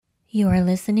You are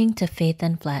listening to Faith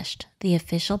Unfleshed, the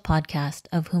official podcast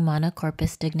of Humana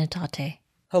Corpus Dignitate.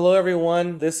 Hello,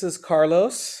 everyone. This is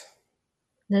Carlos,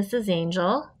 This is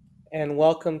Angel. and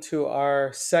welcome to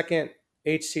our second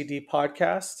HCD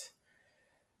podcast.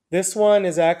 This one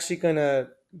is actually going to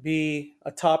be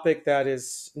a topic that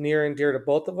is near and dear to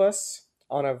both of us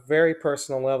on a very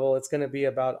personal level. It's going to be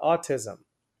about autism.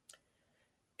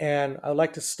 And I'd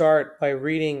like to start by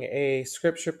reading a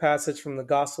scripture passage from the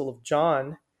Gospel of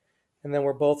John, and then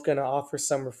we're both going to offer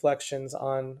some reflections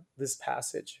on this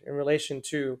passage in relation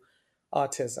to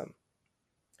autism.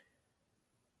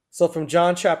 So from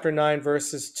John chapter 9,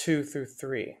 verses 2 through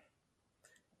 3.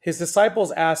 His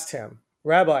disciples asked him,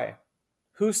 "Rabbi,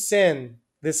 who sinned,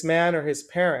 this man or his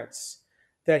parents,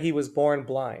 that he was born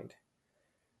blind?"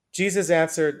 Jesus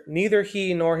answered, "Neither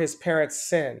he nor his parents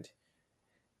sinned.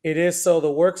 It is so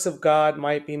the works of God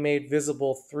might be made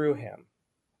visible through him."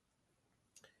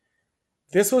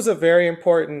 This was a very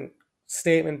important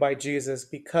statement by Jesus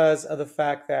because of the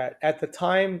fact that at the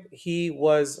time he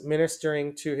was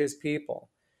ministering to his people,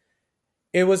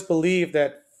 it was believed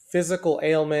that physical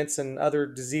ailments and other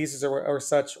diseases or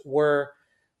such were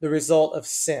the result of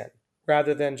sin,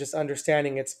 rather than just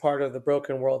understanding it's part of the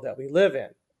broken world that we live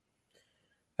in.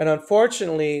 And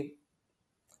unfortunately,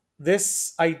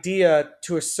 this idea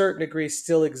to a certain degree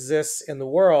still exists in the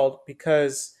world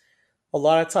because a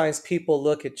lot of times people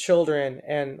look at children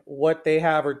and what they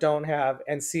have or don't have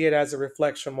and see it as a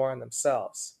reflection more on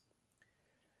themselves.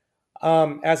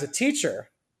 As a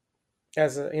teacher,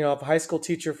 as a high school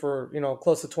teacher for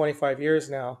close to 25 years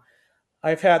now,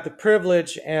 I've had the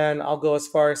privilege, and I'll go as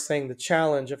far as saying the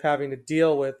challenge, of having to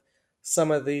deal with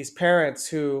some of these parents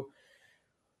who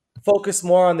focus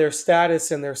more on their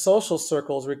status in their social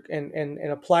circles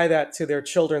and apply that to their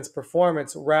children's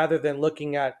performance rather than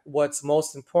looking at what's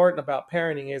most important about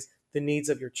parenting is the needs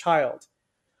of your child.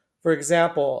 For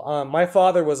example, my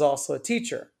father was also a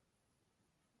teacher.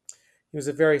 He was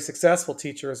a very successful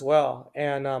teacher as well.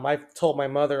 And I've told my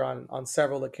mother on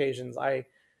several occasions,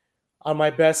 on my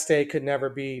best day, could never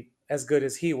be as good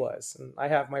as he was. And I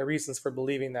have my reasons for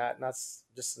believing that, and that's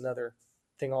just another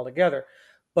thing altogether.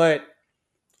 But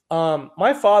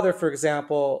my father, for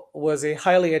example, was a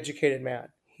highly educated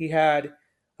man. He had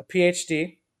a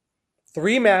PhD,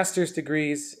 3 master's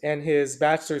degrees, and his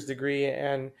bachelor's degree,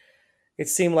 and it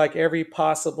seemed like every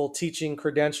possible teaching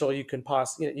credential you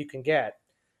can get.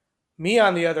 Me,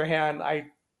 on the other hand,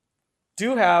 I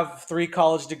do have 3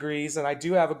 college degrees, and I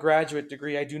do have a graduate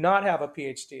degree. I do not have a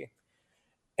PhD,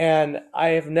 and I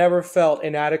have never felt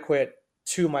inadequate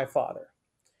to my father.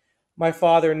 My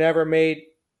father never made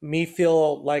me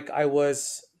feel like I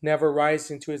was never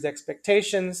rising to his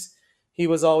expectations. He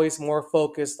was always more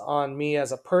focused on me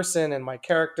as a person and my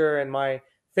character and my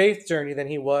faith journey than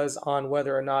he was on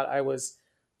whether or not I was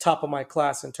top of my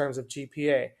class in terms of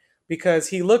GPA. Because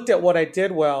he looked at what I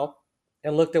did well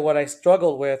and looked at what I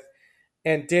struggled with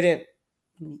and he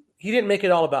didn't make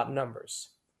it all about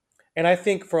numbers. And I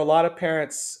think for a lot of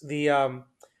parents,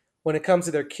 when it comes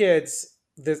to their kids,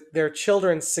 their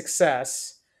children's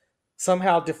success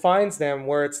somehow defines them,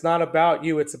 where it's not about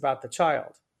you, it's about the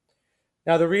child.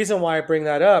 Now, the reason why I bring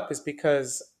that up is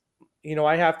because,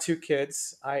 I have 2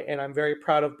 kids, and I'm very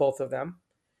proud of both of them.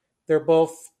 They're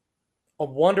both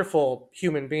wonderful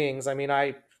human beings. I mean,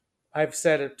 I've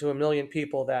said it to a million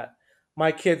people that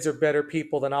my kids are better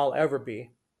people than I'll ever be.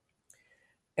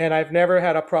 And I've never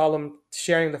had a problem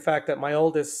sharing the fact that my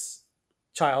oldest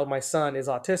child, my son, is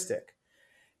autistic.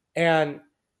 And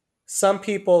some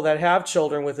people that have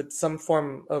children with some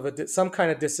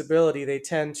kind of disability, they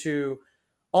tend to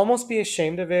almost be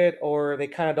ashamed of it, or they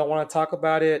kind of don't want to talk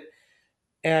about it.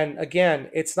 And again,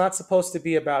 it's not supposed to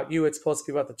be about you, it's supposed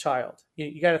to be about the child.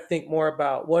 You got to think more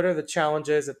about what are the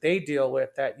challenges that they deal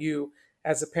with that you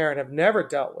as a parent have never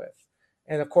dealt with.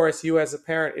 And of course, you as a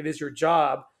parent, it is your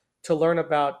job to learn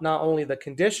about not only the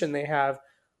condition they have,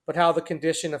 but how the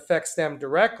condition affects them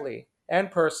directly and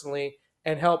personally,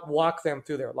 and help walk them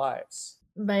through their lives.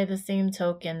 By the same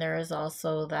token, there is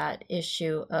also that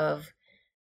issue of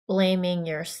blaming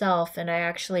yourself. And I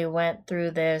actually went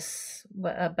through this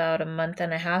about a month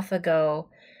and a half ago.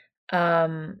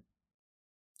 My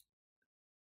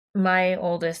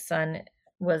oldest son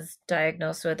was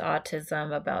diagnosed with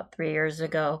autism about 3 years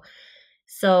ago.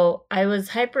 So I was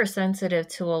hypersensitive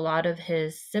to a lot of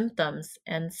his symptoms.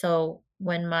 And so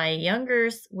when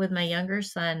with my younger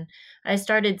son, I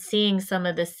started seeing some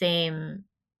of the same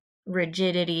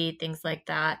rigidity, things like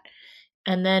that.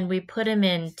 And then we put him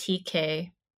in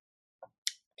TK,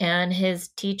 and his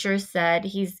teacher said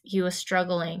he was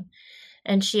struggling.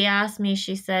 And she asked me,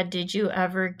 she said, "Did you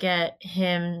ever get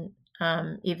him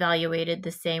evaluated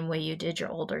the same way you did your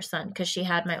older son, because she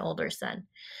had my older son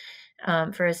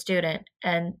for a student.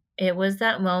 And it was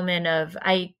that moment of,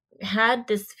 I had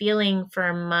this feeling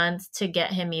for months to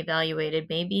get him evaluated,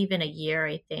 maybe even a year,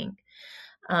 I think.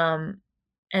 And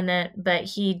then, but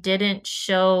he didn't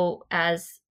show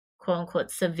as quote unquote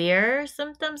severe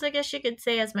symptoms, I guess you could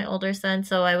say, as my older son.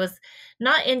 So I was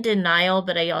not in denial,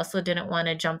 but I also didn't want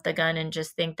to jump the gun and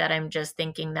just think that I'm just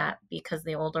thinking that because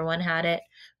the older one had it.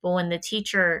 But when the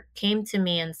teacher came to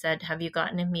me and said, "Have you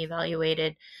gotten him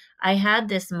evaluated?" I had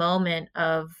this moment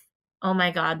of, oh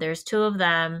my God, there's two of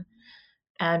them.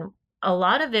 And a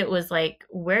lot of it was like,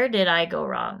 where did I go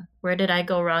wrong? Where did I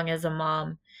go wrong as a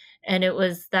mom? And it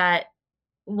was that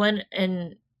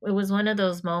and it was one of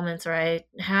those moments where I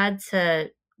had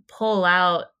to pull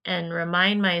out and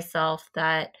remind myself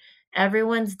that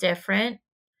everyone's different,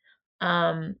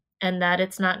 and that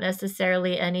it's not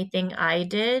necessarily anything I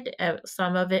did.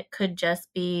 Some of it could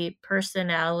just be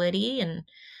personality, and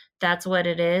that's what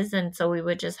it is. And so we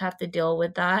would just have to deal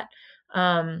with that.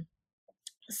 Um,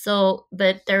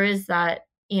 but there is that,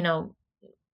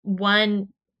 one,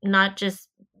 not just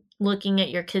looking at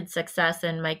your kid's success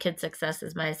and my kid's success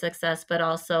is my success, but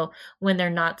also when they're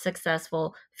not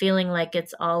successful, feeling like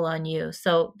it's all on you.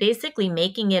 So basically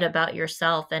making it about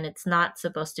yourself, and it's not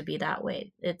supposed to be that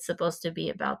way. It's supposed to be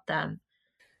about them.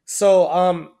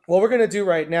 So, what we're going to do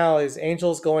right now is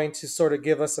Angel's going to sort of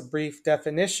give us a brief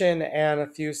definition and a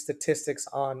few statistics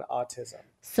on autism.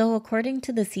 So, according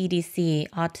to the CDC,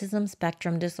 autism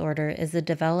spectrum disorder is a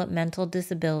developmental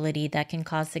disability that can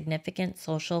cause significant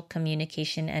social,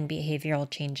 communication, and behavioral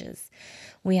changes.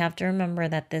 We have to remember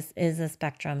that this is a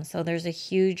spectrum, so there's a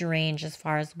huge range as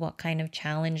far as what kind of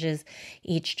challenges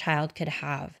each child could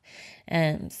have.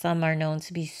 And some are known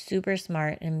to be super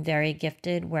smart and very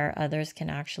gifted, where others can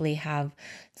actually have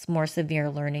more severe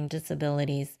learning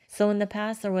disabilities. So in the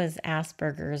past, there was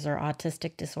Asperger's or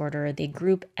autistic disorder. They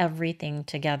group everything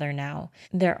together now.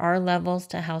 There are levels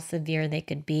to how severe they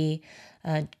could be.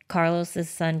 Carlos's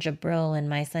son Jabril and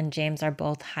my son James are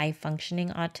both high functioning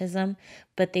autism,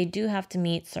 but they do have to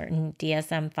meet certain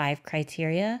DSM-5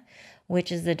 criteria,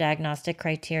 which is the diagnostic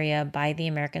criteria by the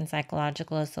American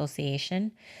Psychological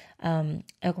Association.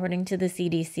 According to the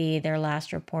CDC, their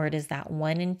last report is that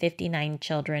 1 in 59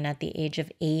 children at the age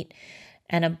of 8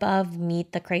 and above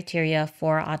meet the criteria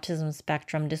for autism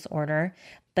spectrum disorder,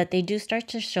 but they do start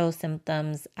to show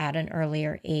symptoms at an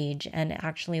earlier age. And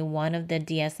actually, one of the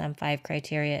DSM-5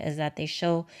 criteria is that they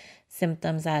show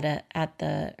symptoms at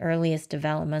the earliest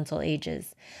developmental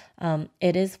ages.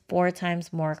 It is 4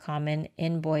 times more common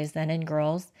in boys than in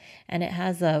girls, and it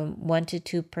has a 1 to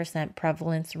 2%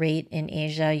 prevalence rate in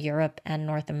Asia, Europe, and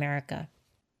North America.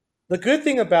 The good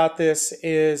thing about this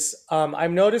is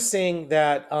I'm noticing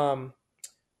that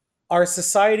our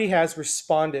society has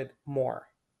responded more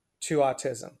to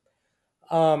autism.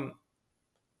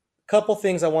 Couple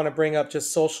things I want to bring up,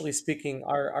 just socially speaking.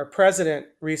 Our president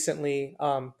recently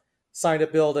signed a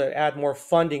bill to add more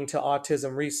funding to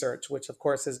autism research, which of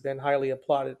course has been highly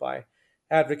applauded by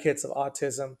advocates of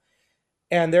autism.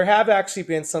 And there have actually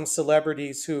been some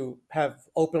celebrities who have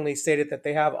openly stated that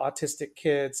they have autistic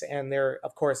kids, and they're,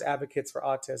 of course, advocates for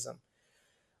autism.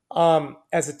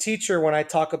 As a teacher, when I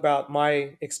talk about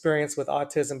my experience with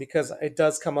autism, because it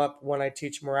does come up when I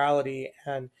teach morality,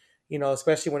 and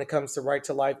especially when it comes to right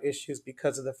to life issues,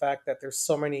 because of the fact that there's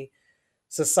so many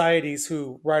societies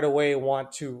who right away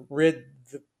want to rid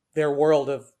their world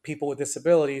of people with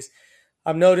disabilities.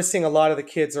 I'm noticing a lot of the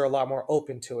kids are a lot more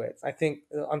open to it. I think,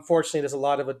 unfortunately, there's a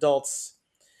lot of adults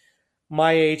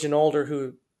my age and older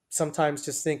who sometimes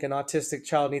just think an autistic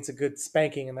child needs a good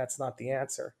spanking, and that's not the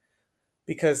answer,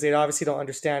 because they obviously don't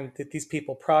understand that these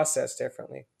people process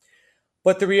differently.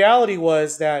 But the reality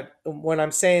was that when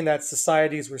I'm saying that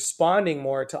society is responding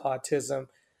more to autism,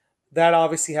 that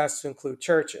obviously has to include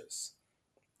churches.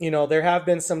 There have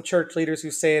been some church leaders who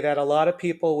say that a lot of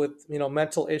people with,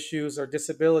 mental issues or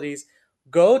disabilities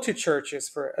go to churches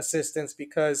for assistance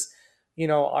because,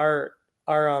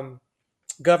 our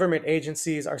government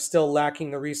agencies are still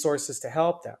lacking the resources to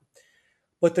help them.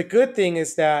 But the good thing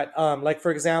is that, like,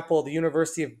 for example, the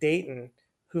University of Dayton,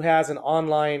 who has an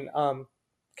online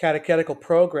catechetical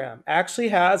program, actually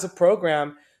has a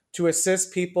program to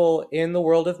assist people in the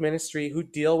world of ministry who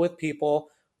deal with people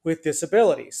with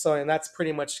disabilities. So, and that's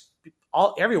pretty much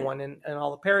everyone in all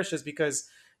the parishes, because,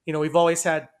 we've always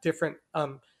had different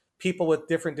people with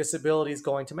different disabilities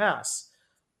going to Mass.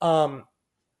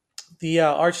 The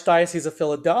Archdiocese of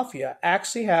Philadelphia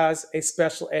actually has a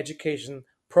special education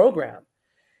program.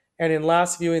 And in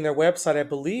last viewing their website, I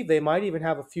believe they might even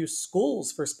have a few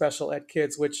schools for special ed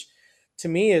kids, which to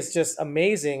me is just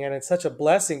amazing, and it's such a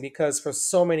blessing because for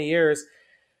so many years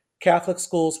Catholic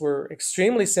schools were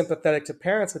extremely sympathetic to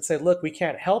parents, would say, look, we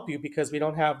can't help you because we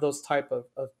don't have those type of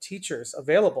teachers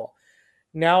available.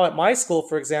 Now at my school,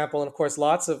 for example, and of course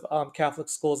lots of Catholic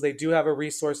schools, they do have a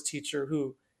resource teacher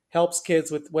who helps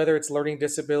kids with whether it's learning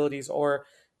disabilities or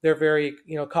they're very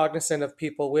cognizant of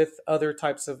people with other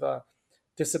types of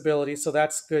disabilities. So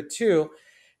that's good too.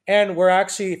 And we're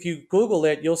actually, if you Google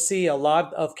it, you'll see a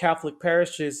lot of Catholic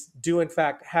parishes do in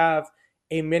fact have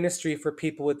a ministry for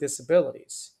people with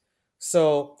disabilities.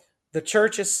 So the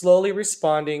church is slowly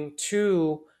responding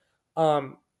to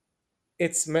um,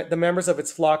 the members of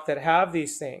its flock that have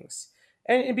these things,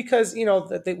 and because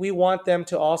that we want them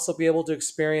to also be able to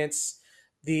experience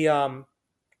the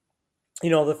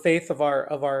the faith of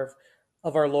our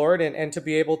Lord, and to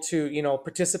be able to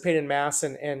participate in mass,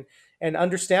 and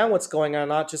understand what's going on,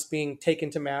 not just being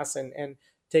taken to mass and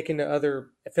taken to other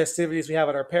festivities we have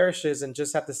at our parishes and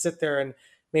just have to sit there and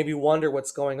maybe wonder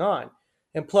what's going on.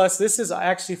 And plus, this is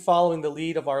actually following the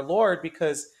lead of our Lord,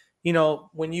 because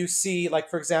when you see, like,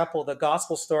 for example, the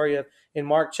gospel story of in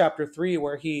Mark chapter 3,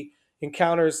 where he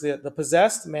encounters the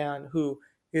possessed man who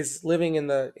is living in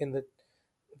the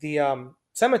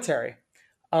cemetery.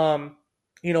 One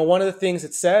of the things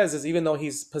it says is, even though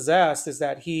he's possessed, is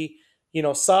that he,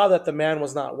 saw that the man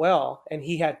was not well and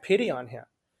he had pity on him.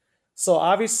 So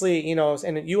obviously,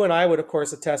 and you and I would, of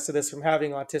course, attest to this from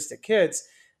having autistic kids,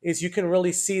 is you can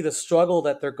really see the struggle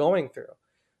that they're going through.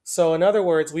 So, in other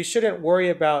words, we shouldn't worry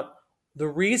about the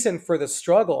reason for the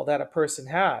struggle that a person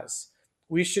has.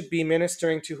 We should be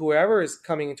ministering to whoever is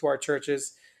coming into our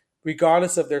churches,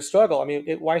 regardless of their struggle. I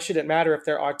mean, why should it matter if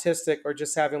they're autistic or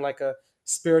just having like a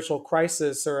spiritual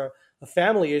crisis or a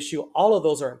family issue? All of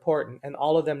those are important, and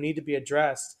all of them need to be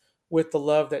addressed with the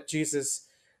love that Jesus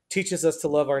teaches us to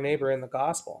love our neighbor in the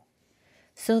gospel.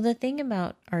 So, the thing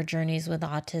about our journeys with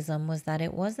autism was that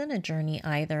it wasn't a journey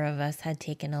either of us had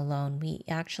taken alone. We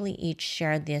actually each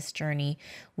shared this journey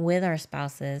with our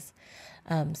spouses.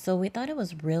 So, we thought it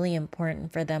was really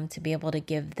important for them to be able to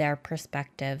give their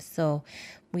perspective. So,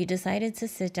 we decided to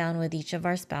sit down with each of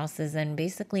our spouses and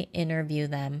basically interview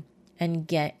them and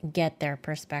get their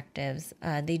perspectives.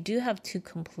 They do have two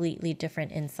completely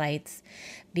different insights,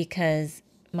 because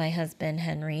my husband,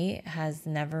 Henry, has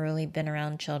never really been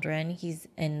around children. He's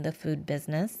in the food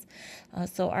business.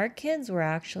 So our kids were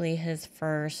actually his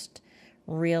first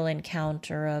real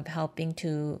encounter of helping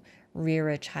to rear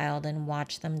a child and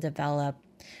watch them develop.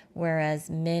 Whereas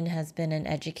Min has been an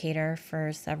educator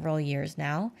for several years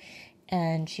now,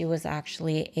 and she was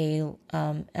actually a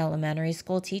elementary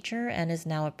school teacher and is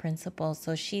now a principal.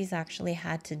 So she's actually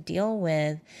had to deal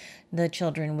with the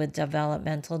children with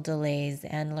developmental delays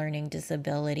and learning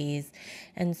disabilities.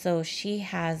 And so she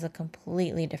has a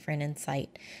completely different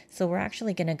insight. So we're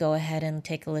actually going to go ahead and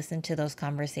take a listen to those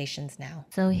conversations now.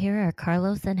 So here are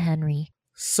Carlos and Henry.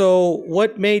 So,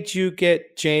 what made you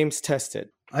get James tested?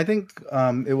 I think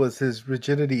it was his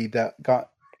rigidity that got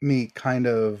me kind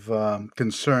of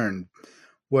concerned,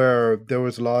 where there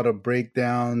was a lot of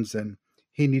breakdowns and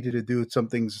he needed to do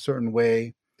something a certain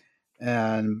way,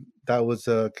 and that was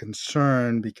a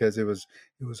concern because it was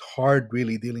hard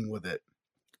really dealing with it.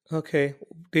 Okay.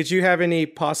 Did you have any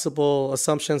possible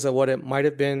assumptions of what it might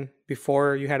have been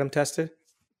before you had him tested?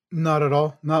 Not at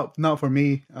all. Not for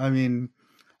me. I mean,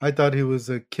 I thought he was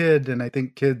a kid, and I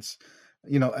think kids,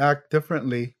 act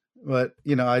differently. But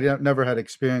never had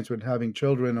experience with having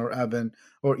children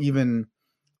or even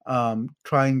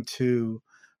trying to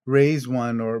raise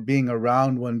one or being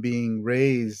around one being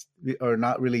raised, or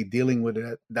not really dealing with it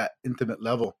at that intimate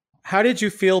level. How did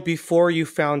you feel before you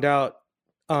found out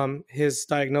his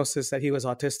diagnosis that he was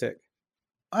autistic?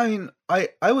 I mean,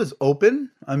 I was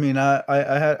open. I mean, I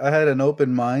had an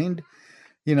open mind,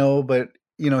 but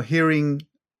hearing,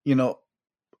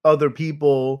 other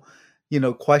people,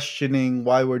 questioning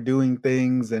why we're doing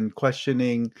things and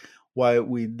questioning why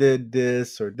we did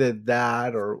this or did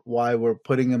that or why we're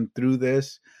putting them through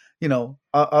this.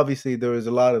 Obviously there was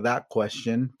a lot of that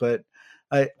question, but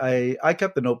I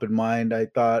kept an open mind. I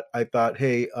thought,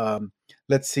 hey,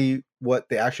 let's see what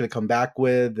they actually come back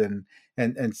with,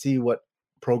 and see what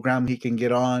program he can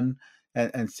get on,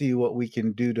 and see what we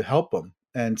can do to help him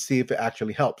and see if it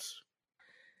actually helps.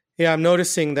 Yeah, I'm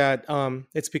noticing that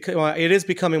it is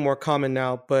becoming more common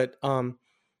now, but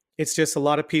it's just a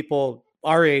lot of people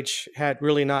our age had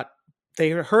really not, they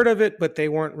heard of it, but they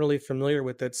weren't really familiar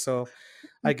with it. So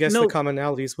I guess the No,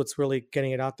 commonality is what's really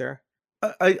getting it out there.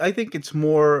 I think it's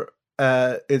more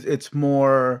it's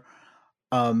more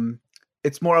um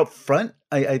it's more upfront.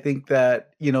 I think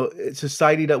that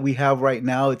society that we have right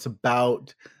now, it's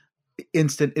about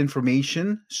instant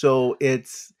information. So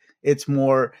it's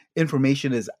more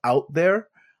information is out there.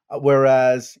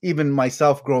 Whereas even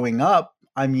myself growing up,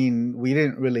 I mean, we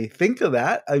didn't really think of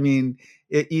that. I mean,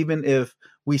 even if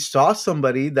we saw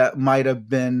somebody that might have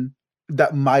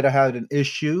had an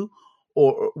issue,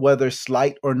 or whether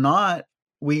slight or not,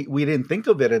 we didn't think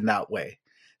of it in that way.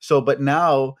 So, but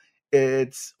now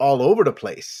it's all over the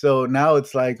place. So now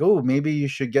it's like, oh, maybe you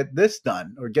should get this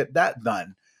done or get that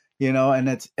done, and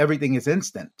it's everything is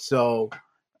instant. So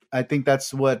I think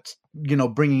that's what,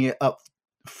 bringing it up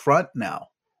front now.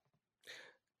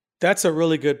 That's a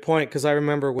really good point, because I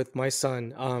remember with my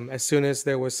son, as soon as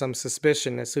there was some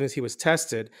suspicion, as soon as he was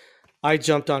tested, I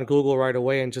jumped on Google right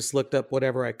away and just looked up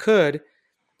whatever I could.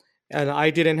 And I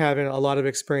didn't have a lot of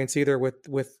experience either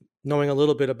with knowing a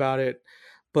little bit about it,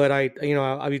 but I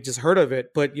just heard of it.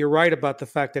 But you're right about the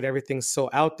fact that everything's so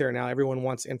out there now. Everyone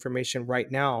wants information right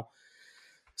now,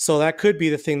 so that could be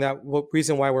the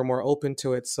reason why we're more open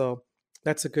to it. So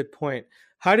that's a good point.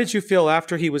 How did you feel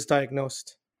after he was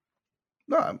diagnosed?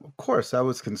 No, of course, I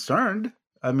was concerned.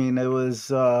 I mean, it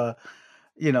was, it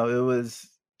was,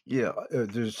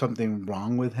 there's something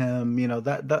wrong with him.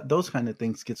 That those kind of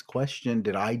things gets questioned.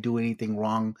 Did I do anything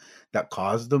wrong that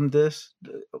caused them this?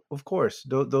 Of course,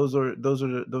 those are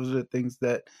the things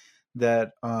that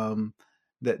that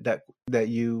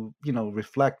you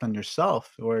reflect on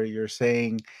yourself, where you're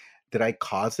saying, did I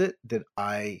cause it? Did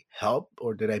I help,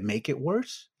 or did I make it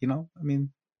worse? I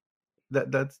mean,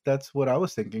 that's what I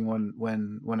was thinking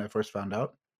when I first found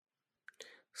out.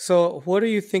 So what are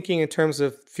you thinking in terms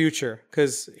of future?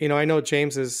 Because I know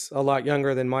James is a lot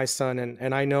younger than my son,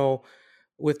 and I know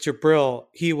with Jabril,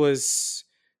 he was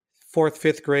fourth,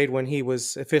 fifth grade when he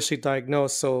was officially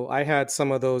diagnosed. So I had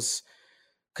some of those,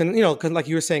 like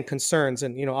you were saying, concerns,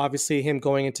 and obviously him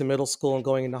going into middle school and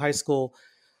going into high school,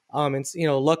 and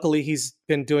luckily he's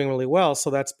been doing really well, so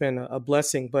that's been a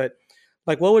blessing. But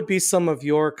like, what would be some of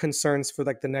your concerns for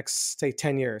like the next, say,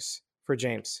 10 years for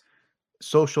James?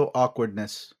 Social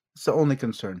awkwardness. It's the only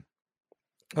concern.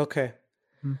 Okay.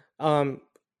 Hmm.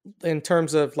 In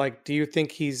terms of like, do you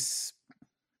think he's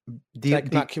De- like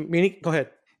de- not communicating? Go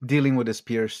ahead. Dealing with his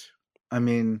peers. I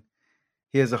mean,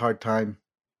 he has a hard time.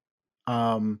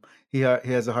 He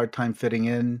has a hard time fitting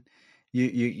in.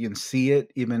 You can see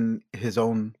it, even his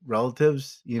own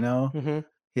relatives. Hmm.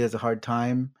 He has a hard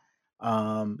time.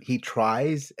 He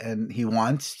tries and he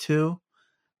wants to,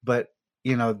 but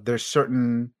there's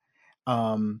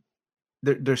um,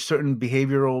 there's certain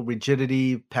behavioral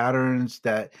rigidity patterns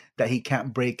that he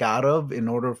can't break out of in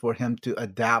order for him to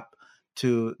adapt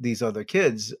to these other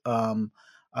kids.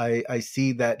 I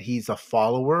see that he's a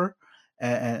follower,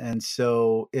 and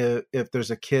so if there's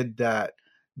a kid that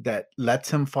lets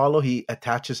him follow, he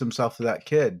attaches himself to that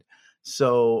kid.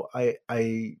 So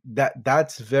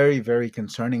that's very, very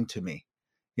concerning to me.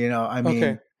 I Okay,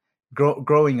 mean,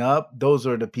 growing up, those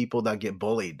are the people that get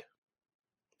bullied.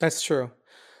 that's true.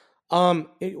 When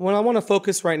I want to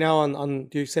focus right now on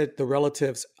you said the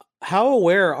relatives, how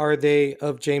aware are they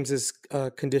of James's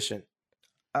condition?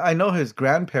 I know his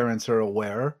grandparents are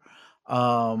aware.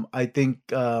 I think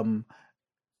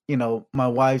my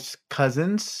wife's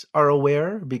cousins are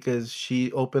aware because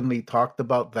she openly talked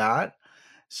about that.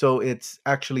 So it's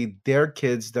actually their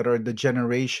kids that are the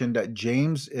generation that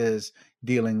James is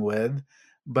dealing with.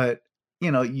 But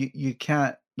you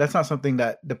can't. That's not something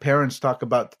that the parents talk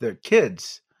about to their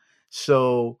kids.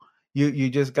 So you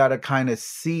just got to kind of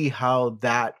see how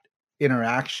that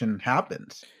interaction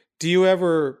happens. Do you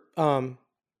ever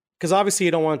because obviously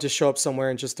you don't want to just show up somewhere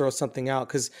and just throw something out,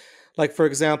 because like for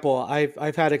example,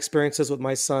 I've had experiences with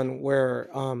my son where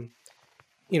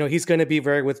he's going to be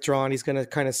very withdrawn, he's going to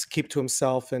kind of keep to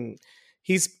himself, and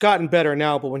he's gotten better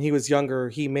now, but when he was younger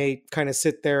he may kind of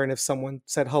sit there, and if someone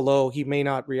said hello he may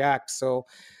not react. So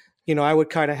I would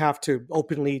kind of have to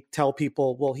openly tell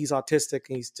people, well, he's autistic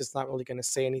and he's just not really going to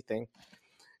say anything.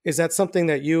 Is that something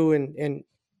that you and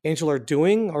Angel are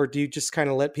doing, or do you just kind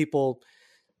of let people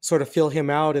sort of feel him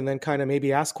out and then kind of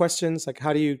maybe ask questions? Like,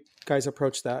 how do you guys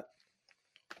approach that?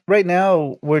 Right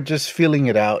now we're just feeling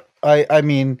it out. I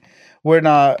mean, we're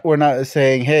not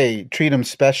saying, hey, treat him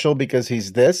special because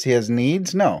he's this, he has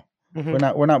needs. No. Hmm.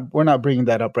 We're not bringing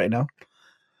that up right now,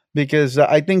 because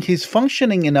I think he's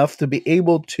functioning enough to be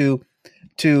able to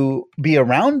be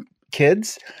around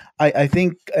kids. I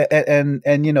think, and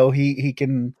he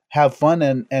can have fun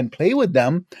and play with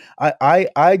them.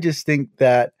 I just think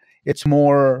that it's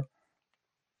more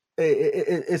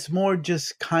it's more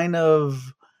just kind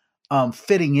of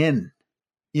fitting in,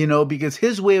 because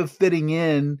his way of fitting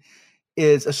in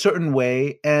is a certain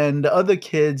way, and the other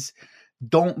kids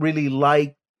don't really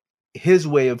like his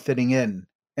way of fitting in.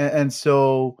 And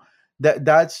so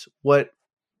that's what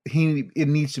he it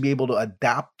needs to be able to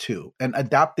adapt to, and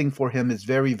adapting for him is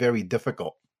very, very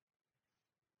difficult.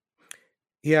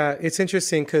 Yeah, it's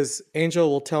interesting because Angel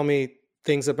will tell me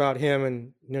things about him,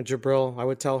 and Jabril, I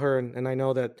would tell her, and I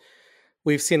know that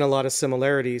we've seen a lot of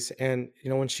similarities. And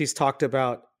when she's talked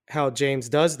about how James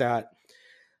does that,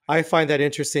 I find that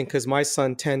interesting because my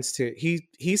son tends to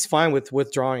he's fine with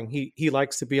withdrawing. He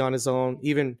likes to be on his own,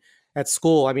 even at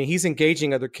school. I mean, he's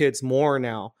engaging other kids more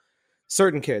now.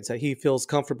 Certain kids that he feels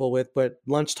comfortable with, but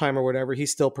lunchtime or whatever, he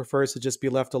still prefers to just be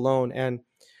left alone. And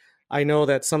I know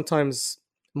that sometimes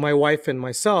my wife and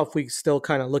myself, we still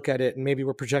kind of look at it and maybe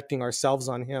we're projecting ourselves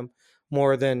on him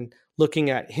more than looking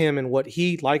at him and what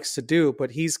he likes to do,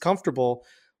 but he's comfortable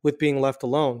with being left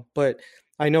alone. But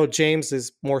I know James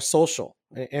is more social.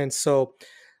 And so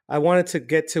I wanted to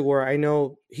get to where I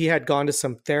know he had gone to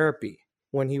some therapy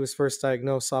when he was first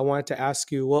diagnosed. So I wanted to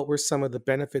ask you, what were some of the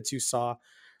benefits you saw?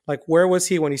 Like, where was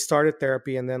he when he started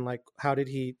therapy, and then like how did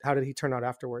he turn out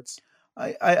afterwards?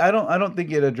 I don't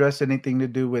think it addressed anything to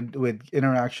do with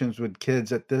interactions with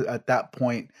kids at that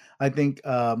point. I think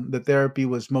the therapy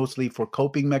was mostly for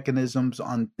coping mechanisms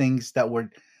on things that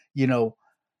were, you know,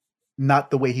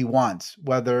 not the way he wants,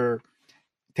 whether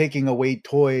taking away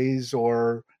toys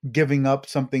or giving up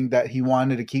something that he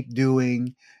wanted to keep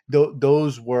doing.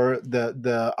 Those were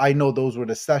the I know those were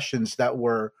the sessions that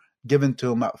were given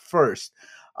to him at first,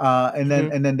 Hmm.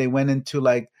 and then they went into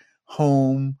like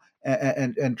home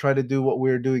and try to do what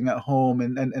we were doing at home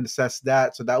and assess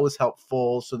that. So that was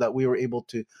helpful, so that we were able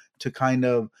to kind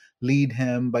of lead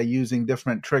him by using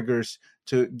different triggers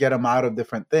to get him out of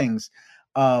different things.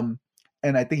 Um,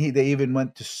 and I think they even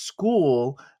went to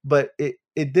school, but it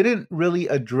didn't really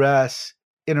address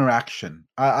interaction.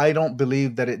 I don't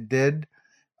believe that it did,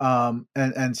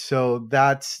 and so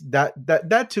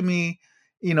that to me,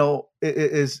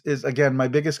 is again my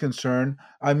biggest concern.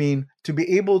 I mean, to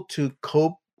be able to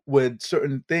cope with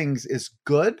certain things is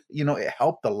good. It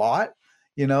helped a lot.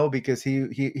 Because he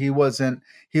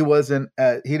didn't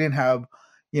have,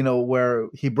 where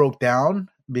he broke down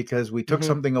because we took Hmm.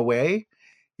 something away.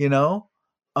 You know,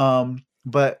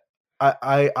 but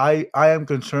I am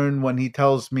concerned when he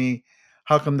tells me,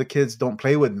 "How come the kids don't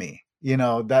play with me?"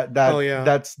 Oh yeah.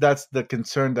 That's the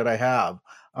concern that I have.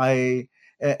 I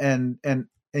and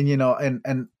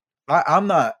I'm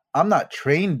not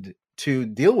trained to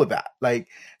deal with that. Like,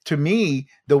 to me,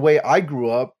 the way I grew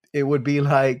up, it would be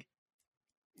like,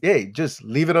 hey, just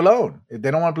leave it alone. If they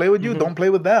don't want to play with you, Hmm. don't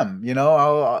play with them.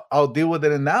 I'll deal with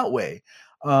it in that way.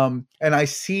 And I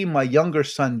see my younger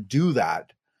son do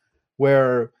that,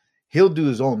 where he'll do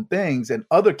his own things and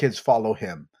other kids follow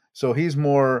him. So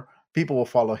people will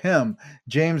follow him.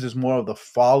 James is more of the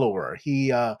follower.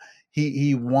 He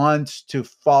wants to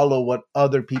follow what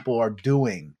other people are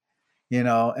doing,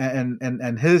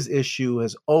 and his issue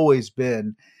has always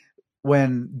been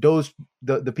when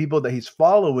the people that he's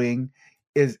following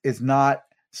is not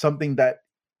something that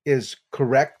is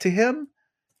correct to him,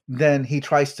 then he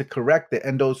tries to correct it,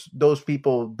 and those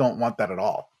people don't want that at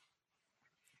all.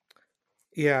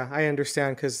 Yeah, I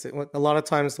understand because a lot of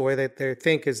times the way that they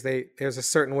think is there's a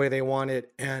certain way they want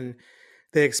it, and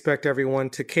they expect everyone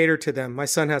to cater to them. My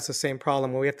son has the same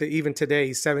problem where we have to, even today,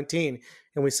 he's 17,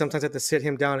 and we sometimes have to sit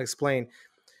him down and explain,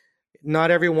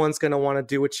 not everyone's going to want to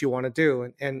do what you want to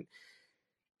do. And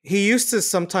he used to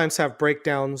sometimes have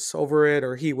breakdowns over it,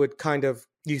 or he would kind of,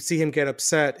 you see him get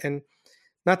upset. And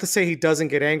not to say he doesn't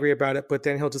get angry about it, but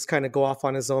then he'll just kind of go off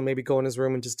on his own, maybe go in his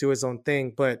room and just do his own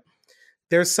thing. But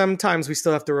there's sometimes we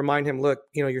still have to remind him, look,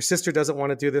 your sister doesn't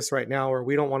want to do this right now, or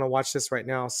we don't want to watch this right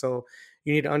now. So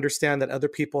you need to understand that other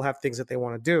people have things that they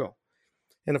want to do.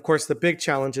 And of course, the big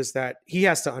challenge is that he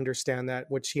has to understand that,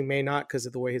 which he may not because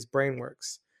of the way his brain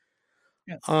works.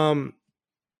 Yeah. Um,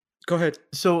 Go ahead.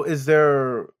 So is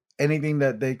there anything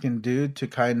that they can do to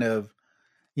kind of,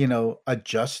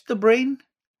 adjust the brain?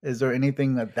 Is there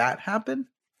anything that happen?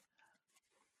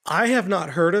 I have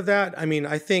not heard of that. I mean,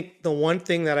 I think the one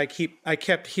thing that I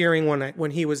kept hearing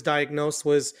when he was diagnosed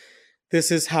was,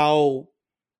 this is how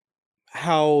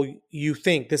you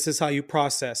think, this is how you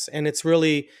process, and it's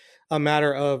really a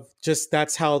matter of just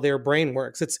that's how their brain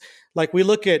works. It's like we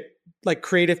look at like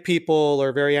creative people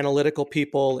or very analytical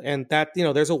people, and that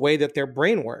there's a way that their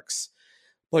brain works,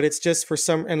 but it's just for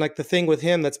some. And like the thing with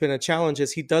him that's been a challenge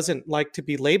is he doesn't like to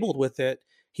be labeled with it.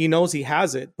 He knows he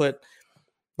has it, but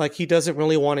like he doesn't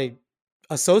really want to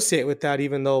associate with that,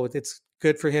 even though it's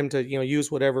good for him to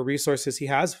use whatever resources he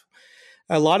has.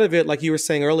 A lot of it, like you were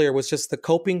saying earlier, was just the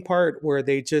coping part, where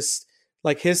they just,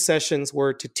 like, his sessions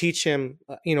were to teach him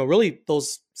really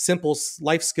those simple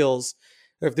life skills,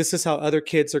 if this is how other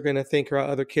kids are going to think or how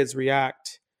other kids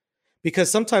react.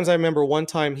 Because sometimes I remember one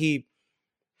time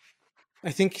I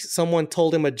think someone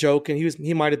told him a joke, and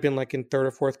he might have been like in third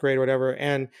or fourth grade or whatever,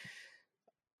 and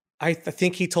I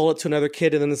think he told it to another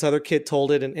kid, and then this other kid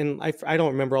told it, and I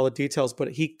don't remember all the details, but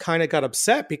he kind of got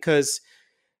upset because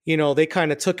they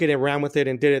kind of took it and ran with it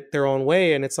and did it their own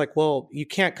way, and it's like, well, you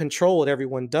can't control what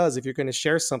everyone does. If you're going to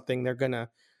share something, they're gonna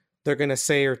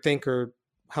say or think or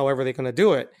however they're going to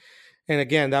do it. And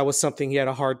again, that was something he had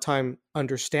a hard time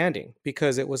understanding,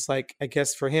 because it was like, I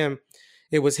guess for him,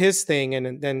 it was his thing,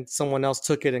 and then someone else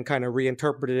took it and kind of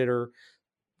reinterpreted it or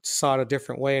saw it a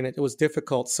different way, and it was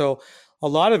difficult. So a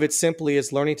lot of it simply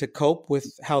is learning to cope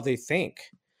with how they think.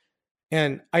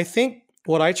 And I think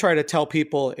what I try to tell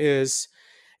people is,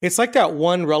 it's like that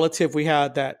one relative we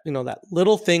had that, that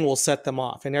little thing will set them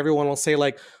off, and everyone will say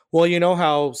like, well, you know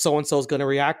how so and so is going to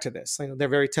react to this. They're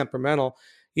very temperamental.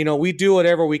 We do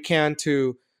whatever we can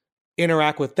to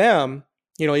interact with them,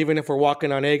 even if we're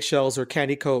walking on eggshells or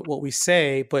candy coat what we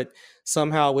say, but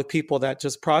somehow with people that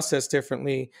just process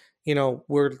differently,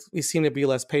 we seem to be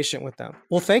less patient with them.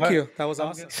 Well, thank you. That was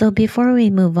awesome. So before we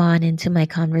move on into my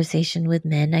conversation with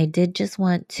Min, I did just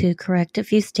want to correct a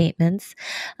few statements.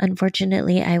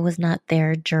 Unfortunately, I was not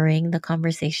there during the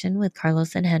conversation with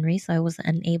Carlos and Henry, so I was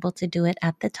unable to do it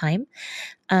at the time.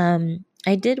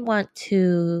 I did want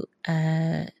to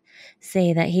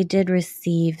say that he did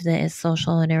receive the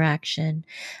social interaction.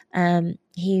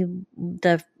 He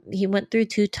went through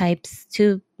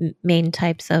two main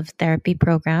types of therapy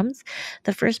programs.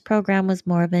 The first program was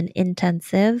more of an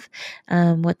intensive,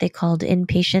 what they called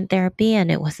inpatient therapy,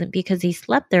 and it wasn't because he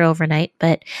slept there overnight,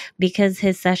 but because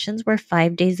his sessions were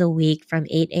 5 days a week from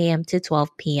 8 a.m. to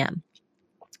 12 p.m.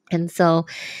 And so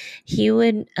he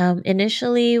would,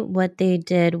 initially what they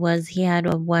did was he had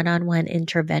a one-on-one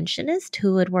interventionist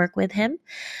who would work with him.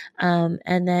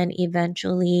 And then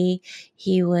eventually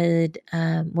he would,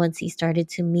 once he started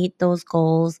to meet those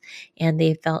goals and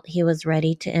they felt he was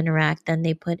ready to interact, then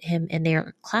they put him in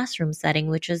their classroom setting,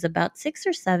 which was about 6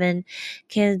 or 7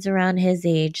 kids around his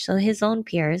age, so his own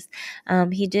peers.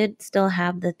 He did still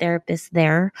have the therapist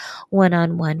there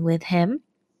one-on-one with him.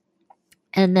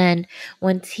 And then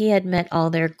once he had met all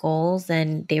their goals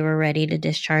and they were ready to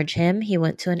discharge him, he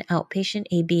went to an outpatient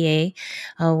ABA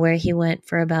where he went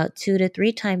for about 2 to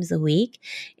 3 times a week.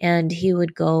 And he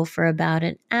would go for about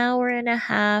an hour and a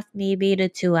half, maybe to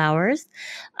 2 hours.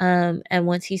 And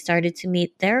once he started to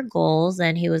meet their goals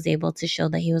and he was able to show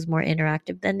that he was more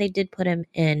interactive, then they did put him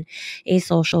in a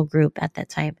social group at that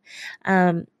time.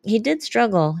 He did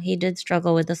struggle. He did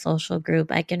struggle with the social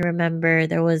group. I can remember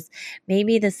there was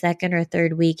maybe the second or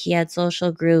third week he had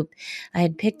social group. I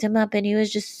had picked him up and he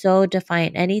was just so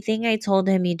defiant. Anything I told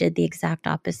him, he did the exact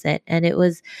opposite. And it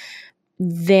was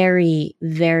very,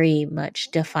 very much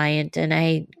defiant. And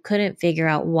I couldn't figure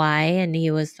out why. And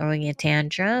he was throwing a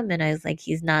tantrum. And I was like,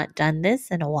 he's not done this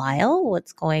in a while.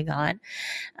 What's going on?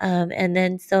 And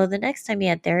then so the next time he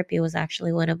had therapy was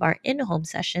actually one of our in-home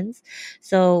sessions.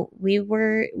 So we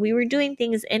were doing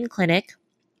things in clinic.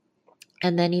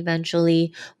 And then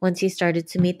eventually, once he started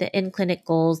to meet the in-clinic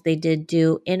goals, they did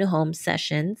do in-home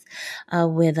sessions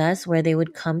with us where they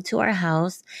would come to our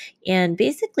house and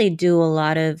basically do a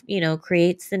lot of,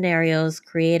 create scenarios,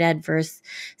 create adverse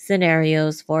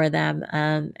scenarios for them.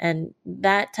 And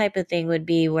that type of thing would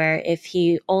be where if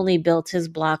he only built his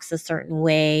blocks a certain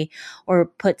way or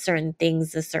put certain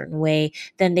things a certain way,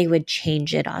 then they would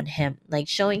change it on him, like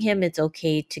showing him it's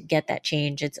okay to get that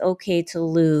change. It's okay to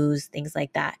lose, things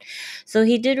like that. So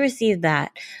he did receive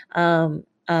that.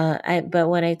 But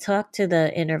when I talked to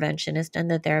the interventionist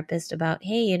and the therapist about,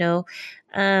 hey,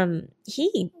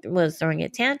 he was throwing a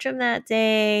tantrum that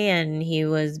day and he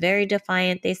was very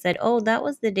defiant, they said, oh, that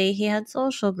was the day he had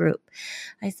social group.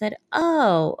 I said,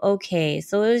 oh, okay.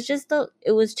 So it was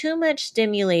it was too much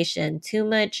stimulation, too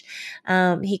much.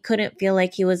 He couldn't feel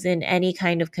like he was in any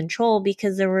kind of control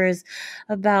because there was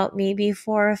about maybe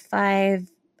 4 or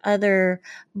 5 other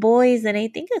boys, and I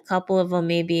think a couple of them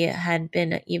maybe had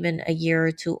been even a year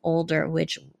or two older,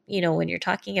 which, when you're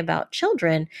talking about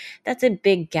children, that's a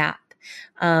big gap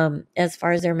as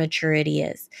far as their maturity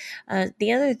is.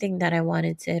 The other thing that I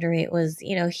wanted to iterate was,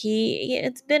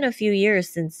 it's been a few years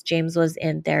since James was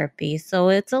in therapy, so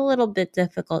it's a little bit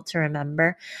difficult to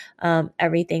remember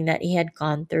everything that he had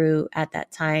gone through at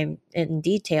that time in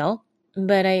detail.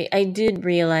 But I did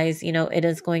realize, it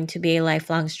is going to be a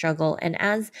lifelong struggle. And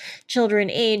as children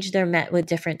age, they're met with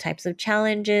different types of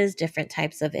challenges, different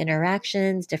types of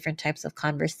interactions, different types of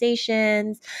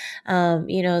conversations.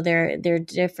 Their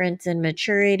difference in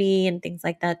maturity and things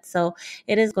like that. So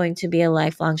it is going to be a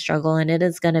lifelong struggle, and it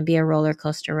is going to be a roller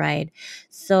coaster ride.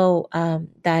 So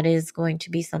that is going to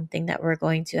be something that we're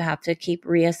going to have to keep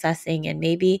reassessing. And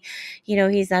maybe,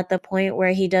 he's at the point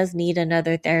where he does need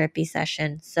another therapy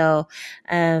session. So,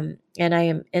 and I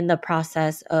am in the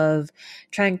process of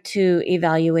trying to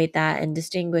evaluate that and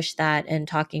distinguish that, and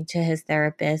talking to his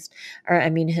therapist, his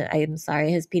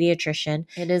pediatrician.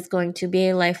 It is going to be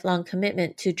a lifelong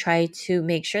commitment to try to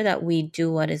make sure that we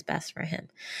do what is best for him.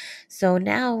 So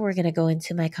now we're going to go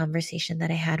into my conversation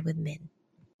that I had with Min.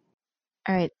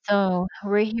 All right, so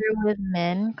we're here with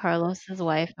Min, Carlos's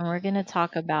wife, and we're going to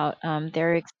talk about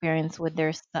their experience with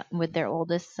their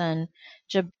oldest son,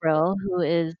 Jabril, who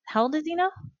is, how old is he now?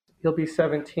 He'll be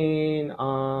 17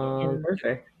 on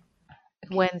Thursday.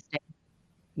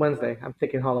 Wednesday. I'm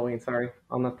thinking Halloween. Sorry,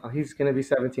 he's going to be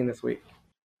 17 this week.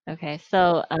 Okay,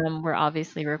 so we're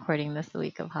obviously recording this the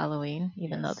week of Halloween,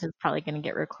 even though this is probably going to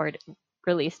get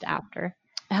released after.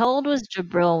 How old was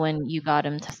Jabril when you got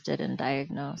him tested and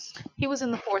diagnosed? He was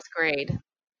in the 4th grade.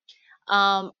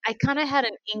 I kind of had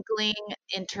an inkling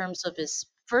in terms of his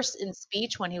first in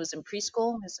speech when he was in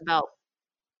preschool. He was about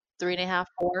 3.5,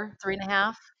 4,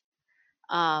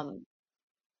 3.5.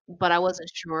 But I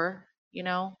wasn't sure,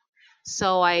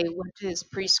 So I went to his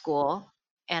preschool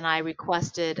and I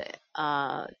requested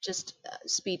just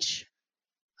speech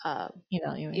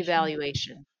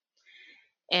evaluation.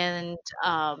 And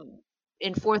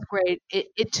in 4th grade,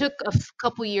 it took a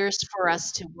couple years for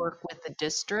us to work with the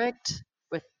district,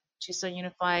 with Tucson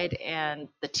Unified and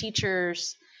the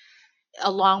teachers.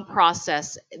 A long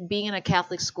process. Being in a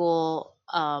Catholic school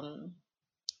and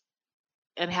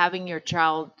having your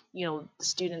child, the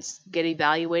students get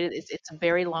evaluated, it's a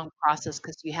very long process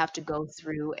because you have to go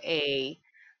through in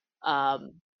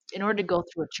order to go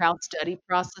through a child study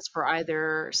process for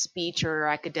either speech or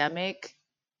academic,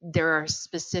 there are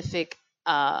specific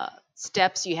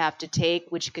steps you have to take,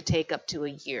 which could take up to a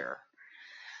year.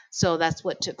 So that's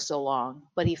what took so long.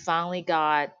 But he finally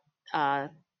got,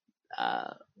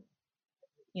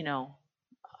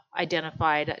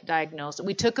 identified, diagnosed.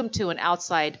 We took him to an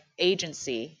outside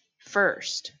agency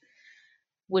first,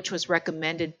 which was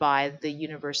recommended by the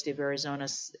University of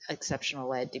Arizona's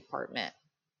Exceptional Ed department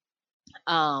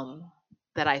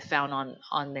that I found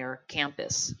on their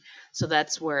campus. So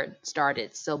that's where it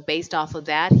started. So based off of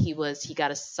that, he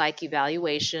got a psych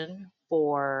evaluation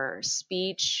for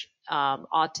speech,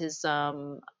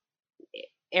 autism,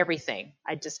 everything.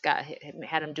 I just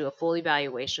had him do a full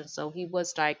evaluation. So he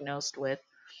was diagnosed with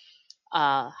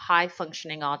high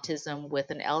functioning autism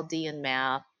with an LD in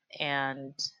math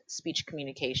and speech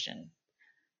communication,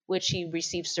 which he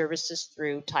received services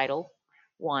through Title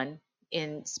I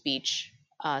in speech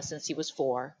since he was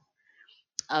 4,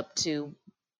 up to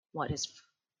his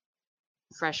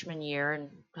freshman year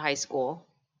in high school,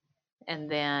 and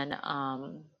then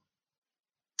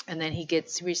he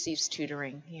receives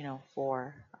tutoring,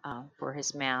 for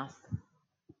his math.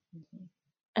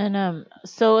 And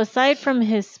so aside from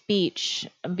his speech,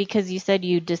 because you said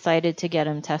you decided to get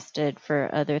him tested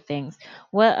for other things,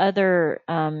 what other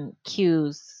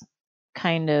cues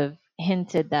kind of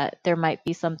hinted that there might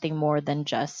be something more than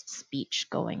just speech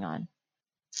going on?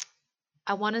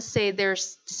 I want to say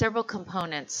there's several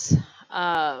components.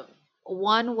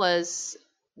 One was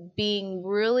being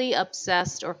really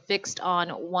obsessed or fixed on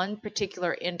one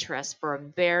particular interest for a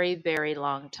very, very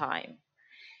long time.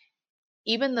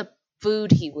 Even the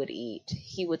food he would eat,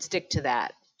 he would stick to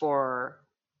that for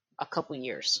a couple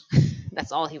years.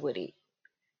 That's all he would eat.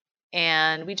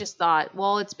 And we just thought,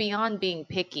 well, it's beyond being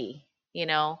picky,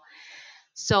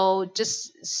 So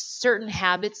just certain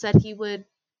habits that he would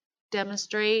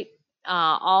demonstrate.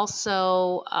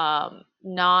 Also,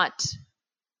 not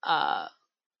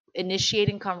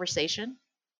initiating conversation.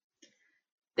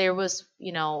 There was,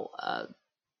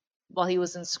 while he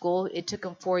was in school, it took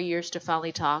him 4 years to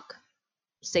finally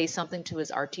say something to his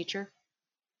art teacher.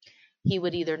 He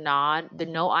would either nod,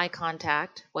 no eye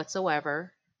contact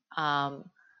whatsoever.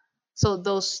 So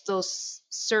those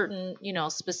certain,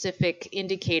 specific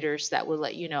indicators that would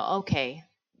let you know, okay,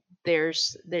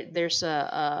 there's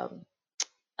a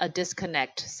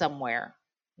disconnect somewhere.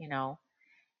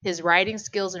 His writing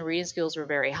skills and reading skills were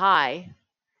very high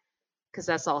because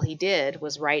that's all he did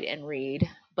was write and read.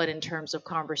 But in terms of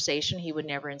conversation, he would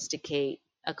never instigate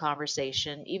a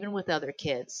conversation, even with other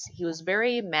kids. He was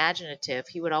very imaginative.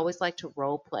 He would always like to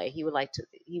role play. He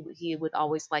would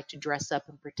always like to dress up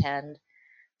and pretend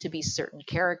to be certain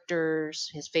characters,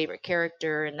 his favorite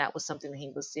character, and that was something that he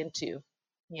was into,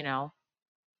 you know,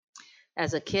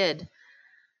 as a kid.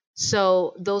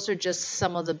 So those are just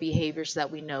some of the behaviors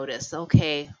that we notice.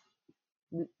 Okay,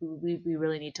 we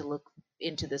really need to look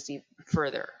into this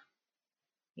further.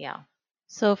 Yeah.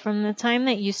 So, from the time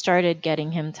that you started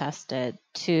getting him tested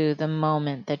to the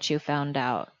moment that you found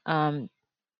out,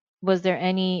 was there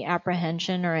any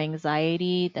apprehension or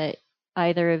anxiety that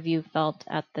either of you felt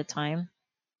at the time?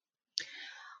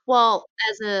 Well,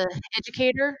 as a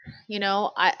educator,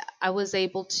 I was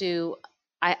able to.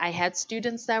 I had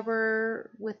students that were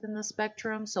within the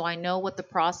spectrum, so I know what the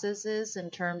process is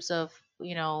in terms of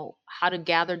how to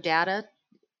gather data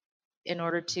in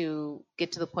order to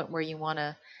get to the point where you want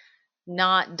to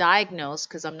not diagnose,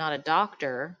 because I'm not a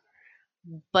doctor,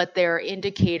 but there are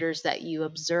indicators that you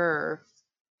observe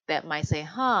that might say,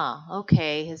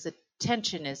 okay, his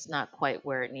attention is not quite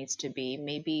where it needs to be.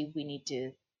 Maybe we need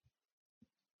to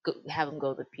have him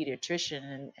go to the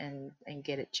pediatrician and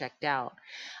get it checked out.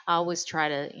 I always try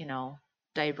to,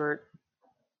 divert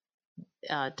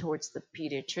towards the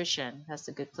pediatrician. That's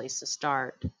a good place to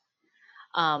start.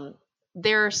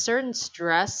 There are certain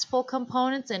stressful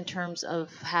components in terms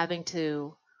of having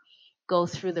to go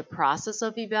through the process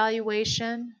of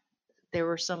evaluation. There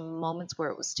were some moments where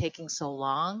it was taking so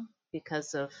long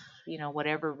because of,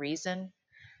 whatever reason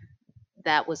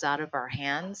that was out of our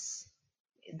hands.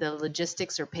 The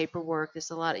logistics or paperwork,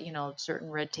 there's a lot of,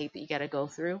 certain red tape that you got to go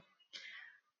through.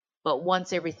 But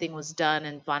once everything was done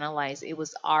and finalized, it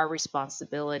was our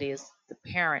responsibility as the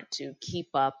parent to keep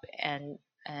up and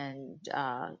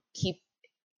keep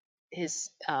his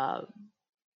plan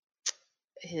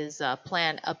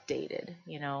updated.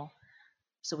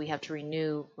 So we have to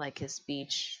renew like his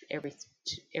speech every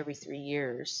 3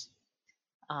 years.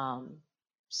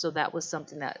 So that was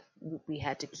something that we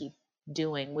had to keep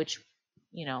doing, which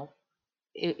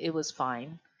it was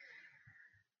fine.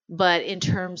 But in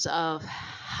terms of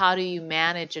how do you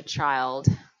manage a child,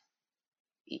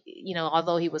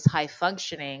 although he was high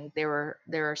functioning, there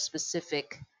are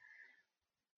specific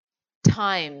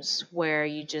times where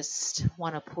you just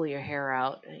want to pull your hair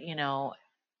out,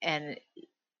 and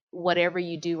whatever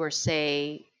you do or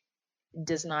say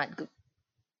does not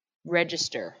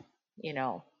register,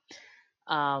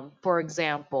 For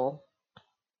example,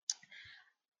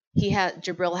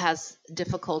 Jabril has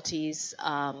difficulties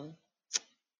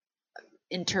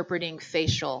interpreting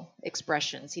facial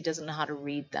expressions. He doesn't know how to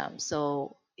read them.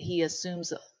 So he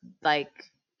assumes,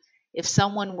 like, if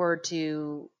someone were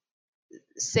to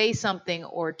say something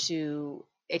or to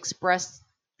express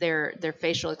their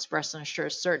facial expression a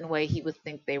certain way, he would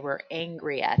think they were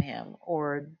angry at him,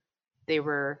 or they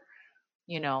were,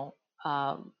 he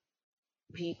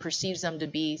perceives them to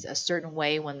be a certain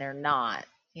way when they're not,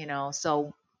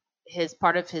 So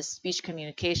part of his speech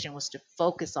communication was to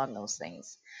focus on those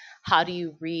things. How do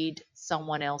you read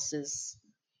someone else's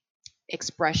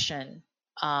expression?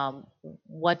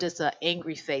 What does an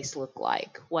angry face look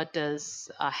like? What does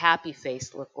a happy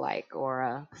face look like, or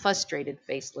a frustrated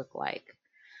face look like?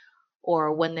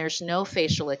 Or when there's no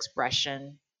facial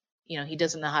expression, he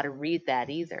doesn't know how to read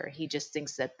that either. He just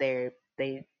thinks that they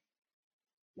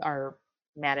are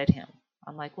mad at him.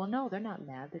 I'm like, well, no, they're not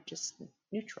mad. They're just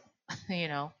neutral,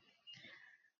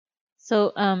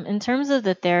 So, in terms of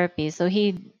the therapy,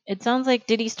 it sounds like,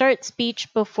 did he start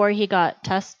speech before he got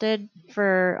tested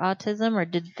for autism, or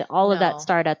did all of that No.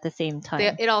 start at the same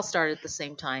time? It all started at the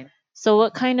same time. So,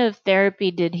 what kind of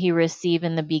therapy did he receive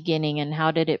in the beginning, and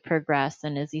how did it progress?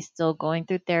 And is he still going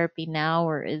through therapy now,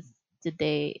 or has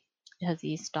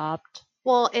he stopped?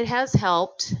 Well, it has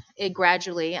helped it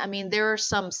gradually. I mean, there are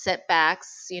some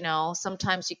setbacks,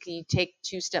 sometimes you take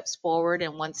 2 steps forward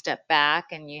and 1 step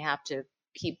back, and you have to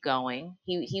keep going.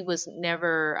 He was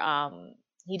never,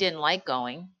 he didn't like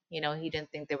going, he didn't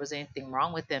think there was anything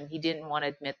wrong with him. He didn't want to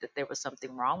admit that there was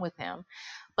something wrong with him.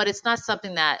 But it's not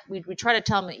something that we try to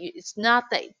tell him, it's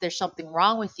not that there's something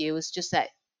wrong with you. It's just that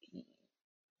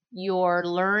your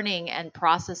learning and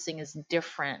processing is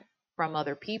different from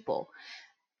other people.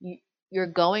 You're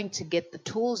going to get the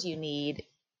tools you need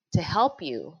to help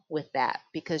you with that,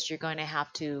 because you're going to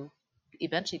have to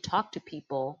eventually talk to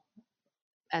people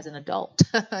as an adult,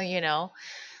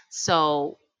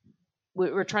 So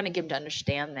we're trying to get him to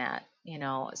understand that,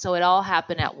 So it all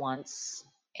happened at once,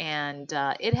 and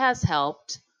it has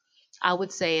helped. I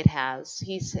would say it has.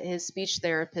 His speech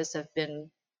therapists have been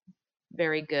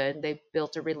very good. They've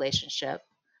built a relationship.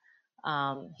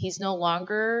 He's no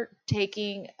longer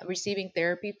receiving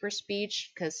therapy for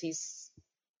speech because he's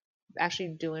actually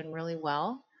doing really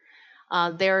well.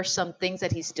 There are some things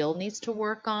that he still needs to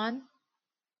work on.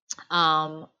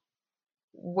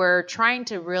 We're trying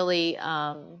to really,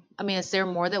 is there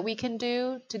more that we can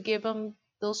do to give him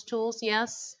those tools?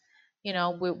 Yes. We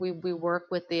work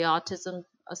with the Autism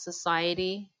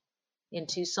Society in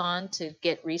Tucson to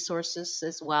get resources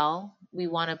as well. We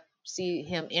want to see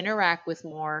him interact with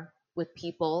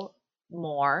people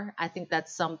more. I think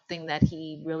that's something that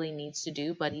he really needs to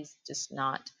do, but he's just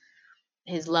not.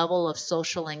 His level of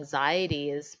social anxiety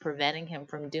is preventing him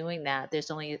from doing that.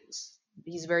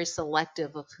 He's very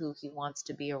selective of who he wants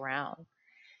to be around.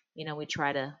 We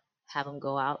try to have him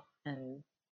go out and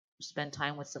spend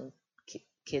time with some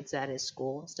kids at his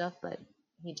school and stuff, but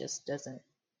he just doesn't.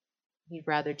 He'd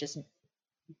rather just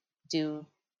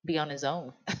be on his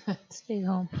own. Stay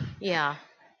home. Yeah.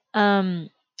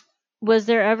 Was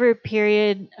there ever a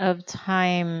period of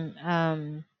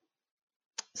time?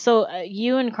 So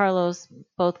you and Carlos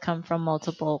both come from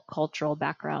multiple cultural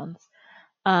backgrounds.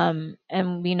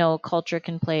 And we know culture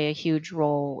can play a huge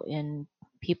role in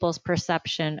people's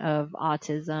perception of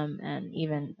autism and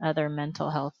even other mental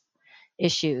health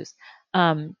issues.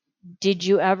 Did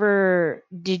you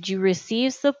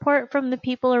receive support from the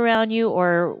people around you,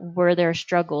 or were there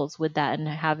struggles with that and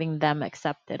having them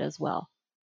accept it as well?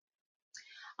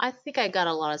 I think I got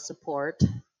a lot of support.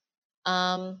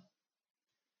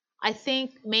 I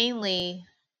think mainly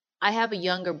I have a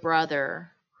younger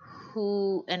brother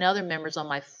and other members on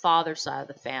my father's side of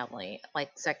the family,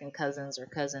 like second cousins or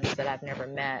cousins that I've never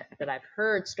met, but I've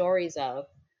heard stories of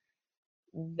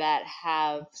that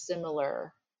have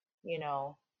similar,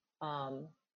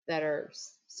 that are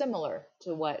similar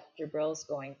to what Jabril's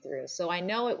going through. So I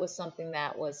know it was something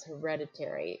that was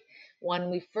hereditary. When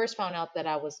we first found out that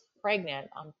I was pregnant,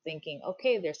 I'm thinking,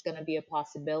 okay, there's going to be a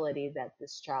possibility that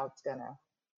this child's going to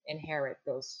inherit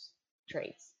those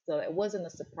traits. So it wasn't a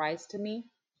surprise to me.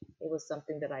 It was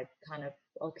something that I kind of,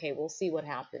 okay, we'll see what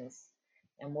happens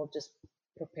and we'll just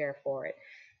prepare for it.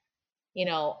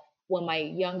 When my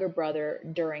younger brother,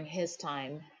 during his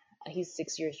time, he's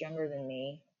 6 years younger than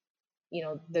me,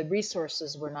 the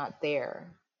resources were not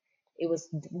there. It was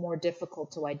more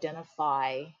difficult to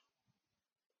identify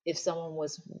if someone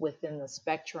was within the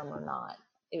spectrum or not.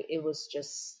 It was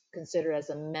just considered as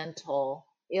a mental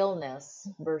illness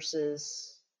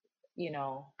versus,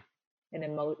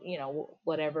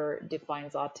 whatever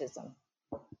defines autism.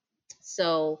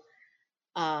 So,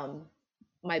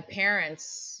 my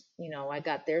parents, I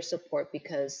got their support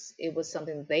because it was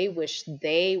something they wished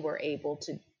they were able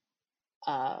to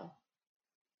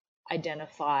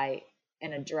identify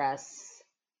and address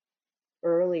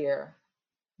earlier,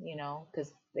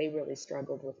 because they really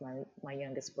struggled with my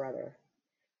youngest brother.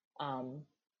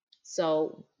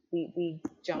 So we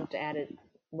jumped at it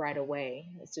right away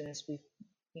as soon as we,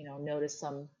 noticed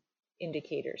some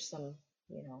indicators,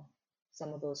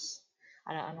 some of those,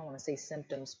 I don't want to say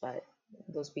symptoms, but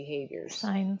those behaviors.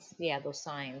 Signs. Yeah, those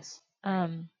signs.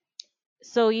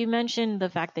 So you mentioned the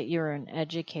fact that you're an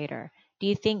educator. Do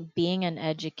you think being an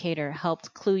educator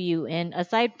helped clue you in,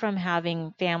 aside from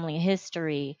having family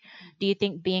history, do you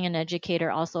think being an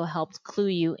educator also helped clue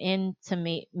you in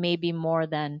to maybe more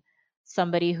than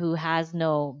somebody who has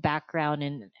no background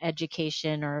in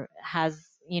education or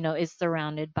is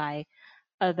surrounded by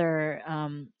other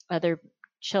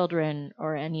children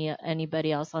or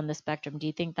anybody else on the spectrum? Do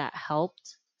you think that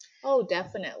helped? Oh,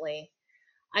 definitely.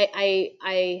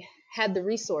 I had the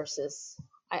resources.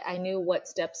 I knew what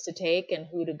steps to take and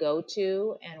who to go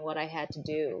to and what I had to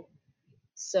do.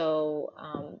 So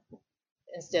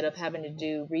instead of having to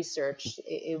do research,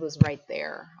 it was right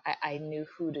there. I knew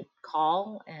who to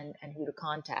call and who to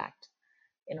contact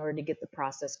in order to get the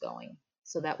process going.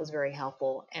 So that was very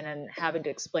helpful. And then having to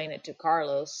explain it to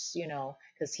Carlos,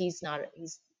 because he's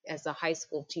as a high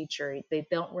school teacher, they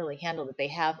don't really handle it. They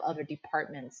have other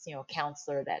departments,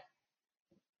 counselor that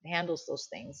handles those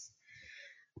things.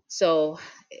 So,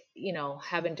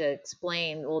 having to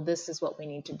explain, well, this is what we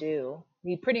need to do.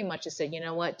 He pretty much just said, you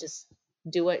know what, just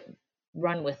do it,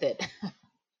 run with it.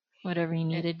 Whatever you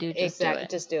need to do, just do it.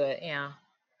 Just do it, yeah.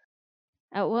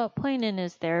 At what point in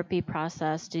his therapy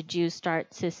process did you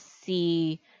start to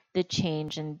see the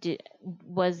change, and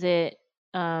was it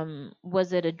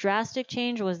a drastic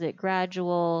change? Was it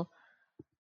gradual?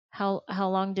 How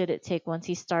long did it take once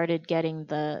he started getting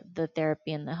the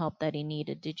therapy and the help that he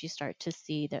needed? Did you start to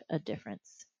see a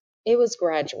difference? It was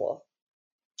gradual.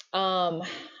 I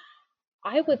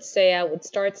would say I would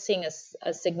start seeing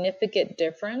a significant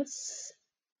difference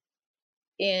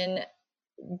in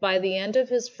by the end of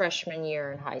his freshman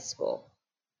year in high school,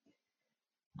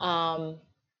 um,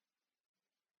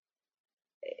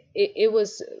 it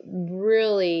was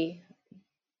really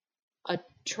a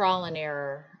trial and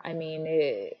error. I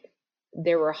mean,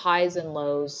 there were highs and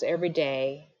lows every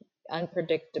day,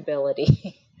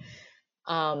 unpredictability.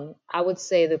 I would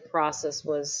say the process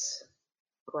was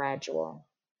gradual,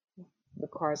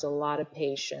 requires a lot of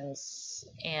patience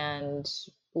and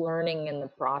learning in the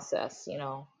process.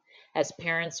 As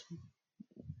parents,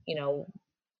 you know,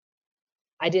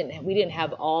 we didn't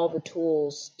have all the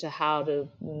tools to how to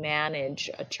manage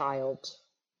a child,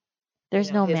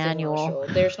 There's no his manual.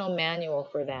 there's no manual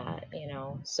for that.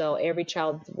 So every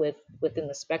child within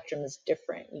the spectrum is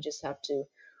different. You just have to,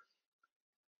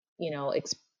 you know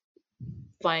ex-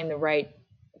 find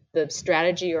the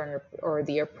strategy or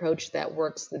the approach that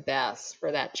works the best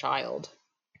for that child.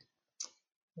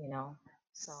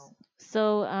 So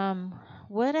So,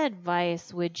 what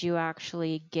advice would you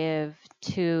actually give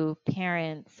to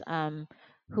parents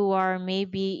who are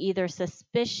maybe either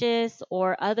suspicious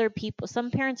or other people?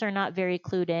 Some parents are not very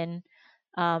clued in,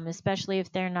 especially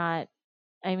if they're not.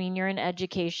 I mean, you're in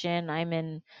education, I'm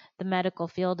in the medical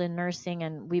field in nursing,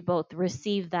 and we both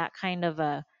receive that kind of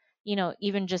a,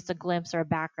 even just a glimpse or a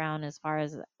background as far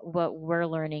as what we're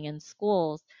learning in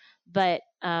schools. But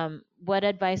what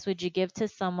advice would you give to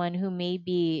someone who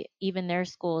maybe even their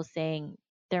school is saying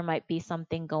there might be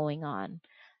something going on?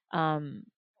 Um,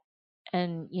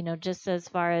 and just as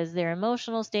far as their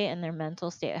emotional state and their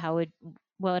mental state,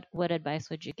 what advice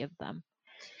would you give them?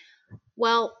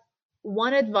 well,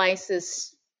 one advice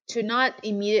is to not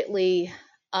immediately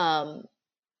um,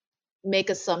 make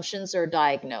assumptions or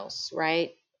diagnose,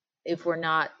 right? If we're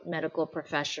not medical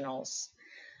professionals.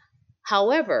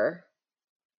 However,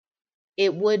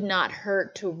 it would not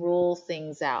hurt to rule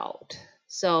things out.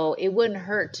 So it wouldn't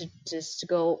hurt to just to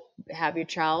go have your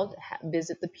child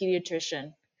visit the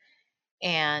pediatrician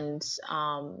and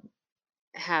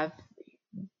have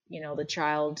the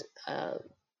child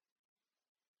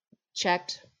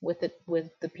checked with the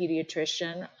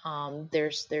pediatrician.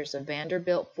 There's a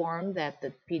Vanderbilt form that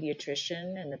the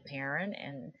pediatrician and the parent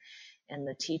and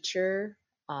the teacher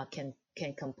can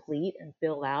complete and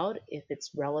fill out if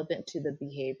it's relevant to the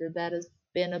behavior that has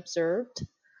been observed.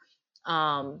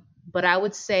 But I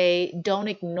would say don't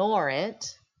ignore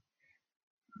it.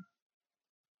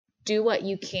 Do what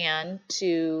you can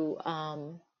to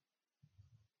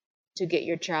get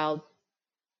your child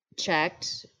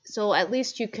checked, so at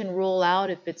least you can rule out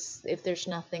if there's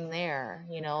nothing there.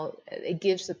 It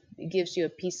gives you a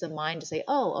peace of mind to say,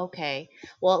 oh, okay,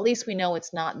 well, at least we know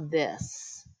it's not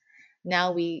this.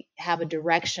 Now we have a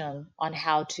direction on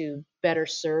how to better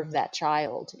serve that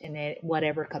child in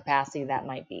whatever capacity that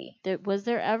might be. Was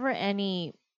there ever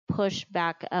any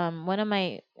pushback? One of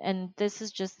my, and this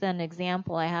is just an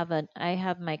example. I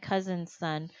have my cousin's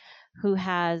son who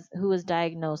was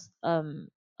diagnosed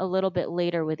a little bit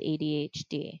later with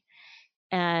ADHD.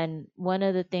 And one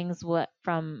of the things what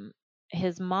from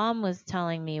his mom was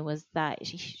telling me was that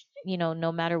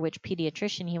no matter which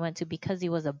pediatrician he went to, because he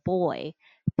was a boy,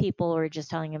 people were just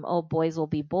telling him, oh, boys will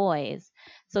be boys.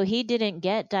 So he didn't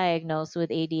get diagnosed with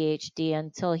ADHD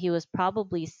until he was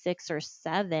probably 6 or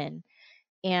 7.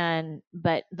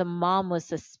 But the mom was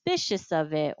suspicious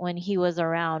of it when he was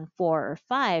around 4 or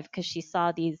 5 because she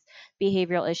saw these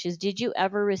behavioral issues. Did you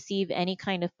ever receive any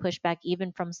kind of pushback,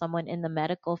 even from someone in the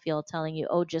medical field, telling you,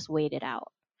 oh, just wait it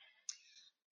out?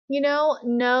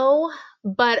 No,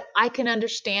 but I can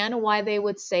understand why they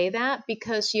would say that,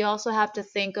 because you also have to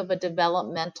think of a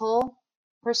developmental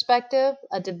perspective,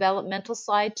 a developmental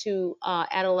side to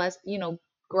adolescent.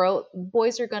 Grow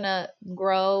boys are going to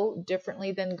grow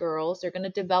differently than girls. They're going to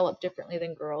develop differently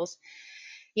than girls.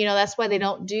 That's why they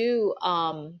don't do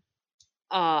uh,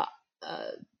 uh,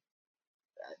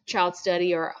 child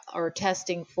study or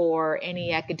testing for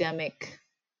any academic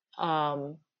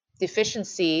um,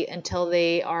 deficiency until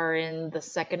they are in the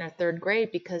second or third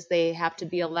grade, because they have to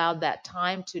be allowed that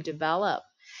time to develop.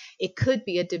 It could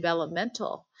be a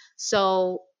developmental.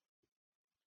 So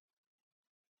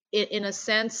in a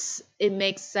sense, it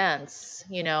makes sense,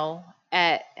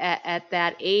 at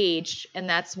that age. And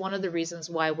that's one of the reasons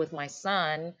why with my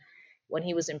son, when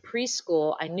he was in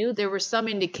preschool, I knew there were some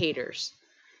indicators,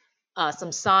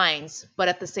 some signs, but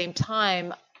at the same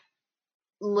time,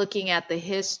 looking at the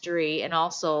history, and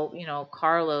also,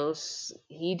 Carlos,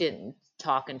 he didn't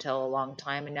talk until a long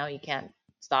time, and now you can't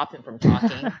stop him from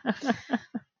talking.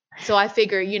 So I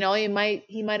figure, he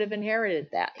might have inherited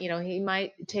that. He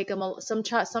might take him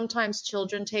sometimes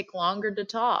children take longer to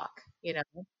talk.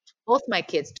 Both my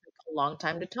kids took a long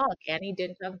time to talk. Annie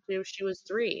didn't talk until she was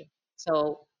 3.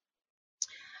 So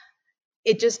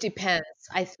It just depends.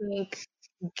 I think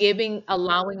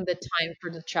allowing the time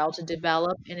for the child to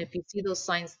develop, and if you see those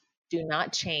signs do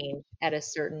not change at a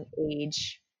certain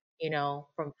age,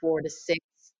 from 4 to 6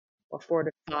 or 4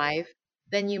 to 5,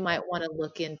 then you might want to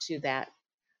look into that,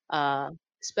 uh,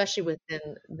 especially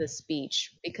within the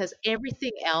speech, because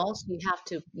everything else you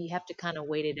have to kind of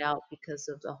wait it out because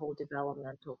of the whole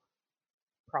developmental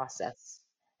process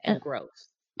And and growth.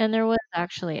 and there was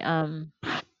actually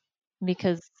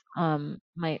because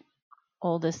my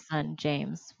oldest son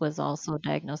James was also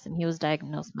diagnosed, and he was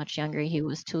diagnosed much younger. He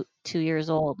was 2 years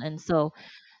old, and so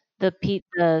the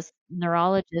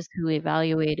neurologist who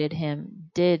evaluated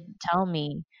him did tell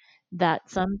me that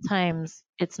sometimes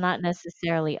it's not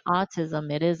necessarily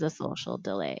autism; it is a social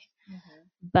delay.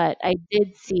 But I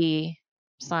did see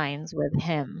signs with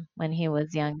him when he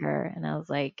was younger, and I was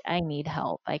like, I need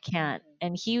help. I can't.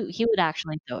 And he would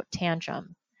actually throw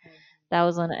tantrums. That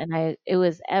was one, and it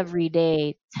was every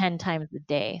day, 10 times a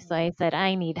day. So I said,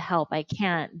 I need help. I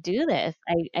can't do this.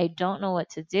 I don't know what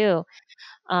to do.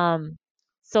 Um,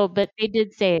 so, but they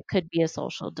did say it could be a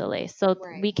social delay. So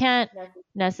Right. we can't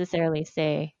necessarily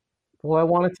say, Well, I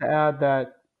wanted to add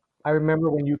that I remember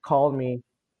when you called me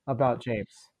about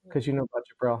James, because you know about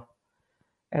Jabril.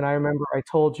 And I remember I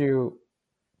told you,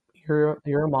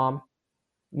 you're a mom.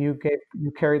 You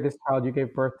carried this child, you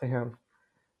gave birth to him.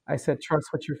 I said, trust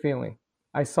what you're feeling.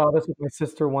 I saw this with my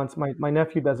sister once. My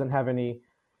nephew doesn't have any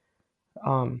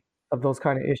um, of those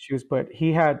kind of issues, but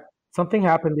he had something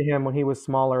happened to him when he was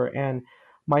smaller, and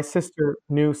my sister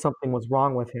knew something was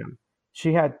wrong with him.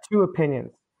 She had two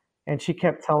opinions, and she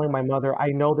kept telling my mother, I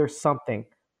know there's something.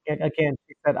 And again,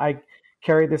 she said, I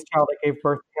carried this child, I gave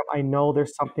birth to him, I know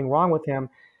there's something wrong with him.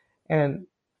 And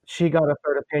she got a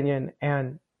third opinion,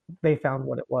 and they found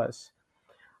what it was.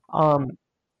 Um,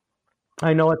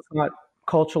 I know it's not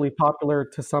culturally popular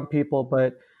to some people,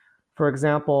 but for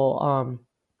example,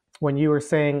 when you were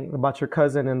saying about your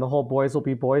cousin and the whole boys will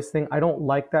be boys thing, I don't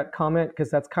like that comment because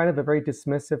that's kind of a very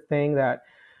dismissive thing that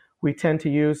we tend to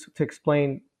use to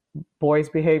explain boys'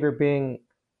 behavior being,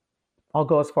 I'll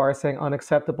go as far as saying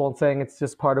unacceptable and saying it's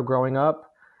just part of growing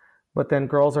up. But then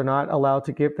girls are not allowed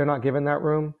to they're not given that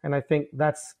room. And I think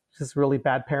that's just really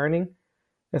bad parenting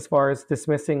as far as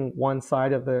dismissing one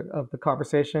side of the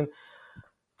conversation.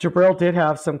 Jabril did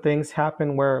have some things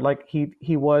happen where like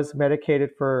he was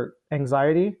medicated for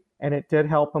anxiety and it did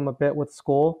help him a bit with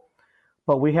school,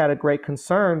 but we had a great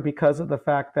concern because of the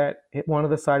fact that one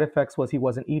of the side effects was he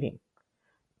wasn't eating.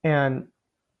 And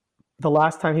the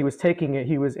last time he was taking it,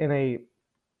 he was in a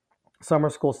summer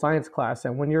school science class,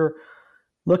 and when you're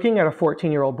looking at a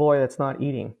 14-year-old boy that's not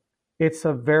eating, it's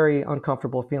a very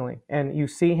uncomfortable feeling. And you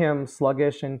see him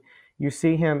sluggish and you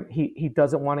see him, he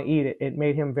doesn't want to eat it. It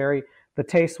made him very, the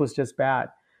taste was just bad.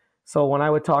 So when I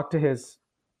would talk to his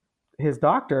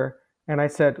doctor and I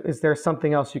said, is there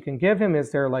something else you can give him?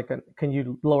 Is there like can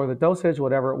you lower the dosage,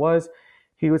 whatever it was?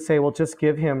 He would say, well, just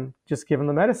give him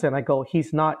the medicine. I go,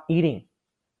 he's not eating.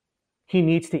 He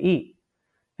needs to eat.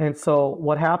 And so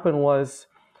what happened was,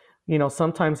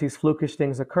 sometimes these flukish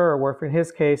things occur where in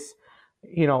his case,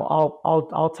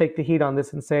 I'll take the heat on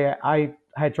this and say I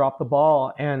had dropped the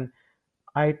ball and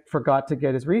I forgot to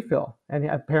get his refill. And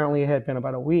apparently it had been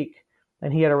about a week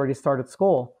and he had already started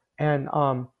school. And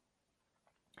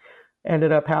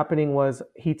ended up happening was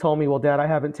he told me, well, Dad, I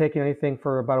haven't taken anything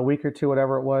for about a week or two,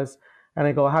 whatever it was. And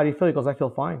I go, how do you feel? He goes, I feel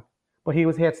fine. But he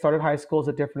had started high school, it's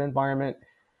a different environment.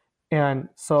 And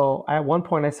so at one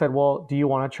point I said, well, do you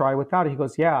want to try without it? He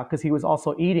goes, yeah, because he was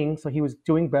also eating. So he was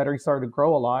doing better. He started to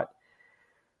grow a lot.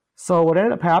 So what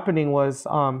ended up happening was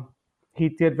he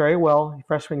did very well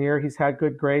freshman year. He's had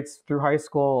good grades through high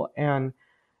school. And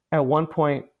at one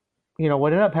point,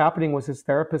 what ended up happening was his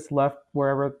therapist left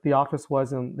wherever the office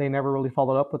was and they never really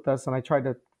followed up with us. And I tried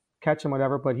to catch him,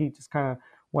 whatever, but he just kind of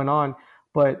went on.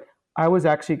 But I was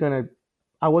actually going to,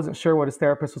 I wasn't sure what his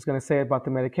therapist was going to say about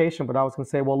the medication, but I was going to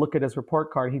say, well, look at his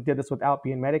report card. He did this without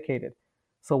being medicated.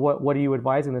 So what do you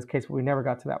advise in this case? But we never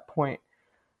got to that point.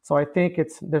 So I think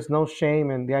there's no shame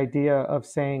in the idea of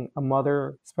saying a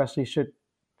mother, especially should,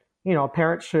 a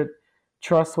parent should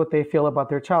trust what they feel about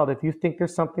their child. If you think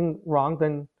there's something wrong,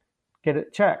 then get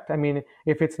it checked. I mean,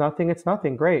 if it's nothing, it's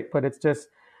nothing. Great. But it's just,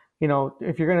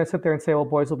 if you're going to sit there and say, well,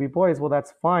 boys will be boys, well,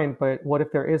 that's fine. But what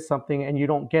if there is something and you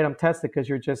don't get them tested because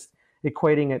you're just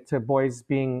equating it to boys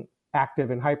being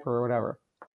active and hyper or whatever?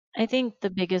 I think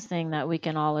the biggest thing that we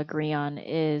can all agree on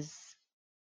is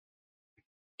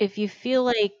if you feel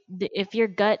like if your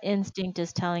gut instinct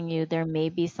is telling you there may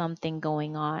be something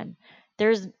going on,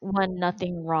 there's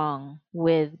nothing wrong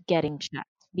with getting checked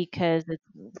because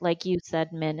it's like you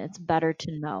said, Min, it's better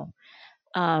to know.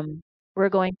 we're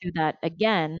going through that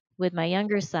again with my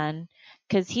younger son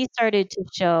because he started to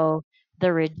show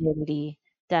the rigidity.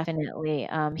 Definitely.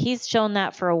 He's shown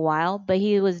that for a while, but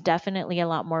he was definitely a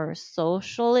lot more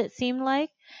social, it seemed like.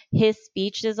 His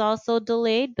speech is also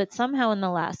delayed, but somehow in the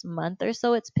last month or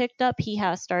so it's picked up. He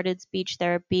has started speech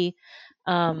therapy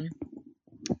um,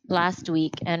 last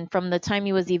week, and from the time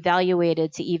he was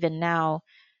evaluated to even now,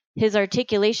 his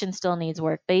articulation still needs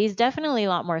work, but he's definitely a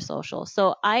lot more social.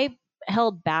 So I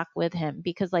held back with him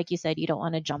because, like you said, you don't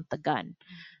want to jump the gun.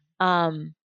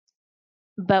 Um,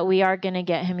 but we are going to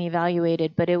get him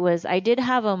evaluated. But I did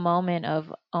have a moment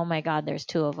of, oh my God, there's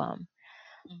two of them.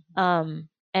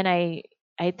 And I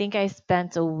think I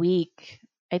spent a week.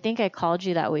 I think I called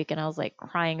you that week and I was like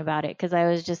crying about it because I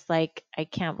was just like, I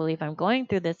can't believe I'm going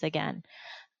through this again.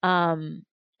 Um,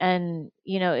 and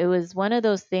it was one of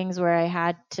those things where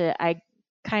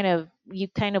you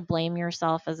kind of blame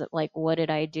yourself as like, what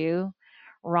did I do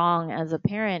wrong as a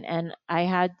parent? And I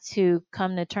had to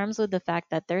come to terms with the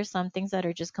fact that there's some things that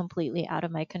are just completely out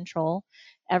of my control.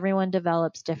 Everyone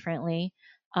develops differently.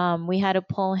 We had to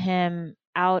pull him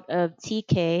out of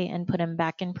TK and put him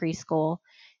back in preschool.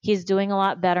 He's doing a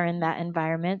lot better in that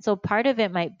environment. So part of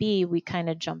it might be we kind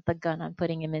of jumped the gun on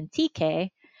putting him in TK,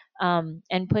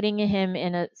 and putting him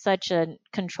in such a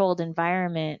controlled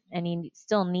environment, and he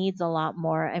still needs a lot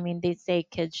more. I mean, they say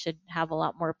kids should have a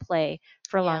lot more play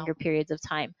for Yeah. longer periods of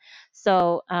time.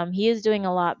 So he is doing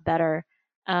a lot better.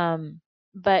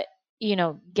 But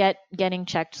getting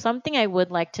checked. Something I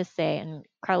would like to say, and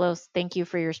Carlos, thank you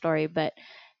for your story, but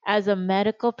as a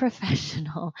medical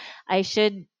professional, I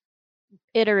should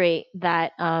iterate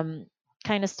that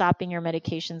kind of stopping your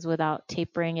medications without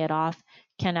tapering it off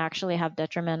can actually have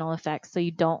detrimental effects. So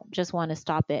you don't just want to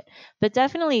stop it, but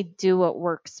definitely do what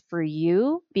works for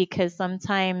you, because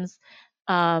sometimes,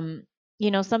 um,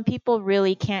 some people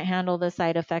really can't handle the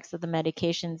side effects of the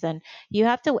medications, and you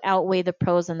have to outweigh the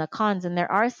pros and the cons. And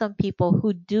there are some people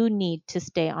who do need to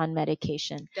stay on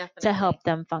medication to help Definitely.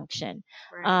 them function.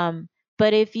 Right.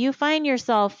 But if you find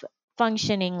yourself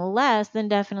functioning less, then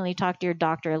definitely talk to your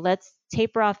doctor. Let's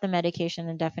taper off the medication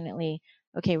and definitely,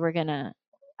 okay,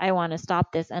 I want to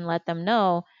stop this, and let them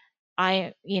know.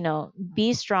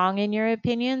 Be strong in your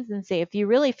opinions and say if you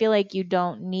really feel like you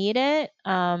don't need it,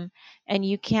 and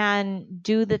you can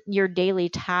do your daily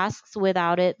tasks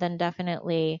without it, then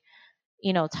definitely,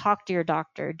 talk to your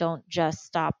doctor. Don't just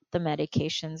stop the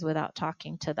medications without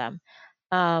talking to them.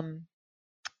 Um,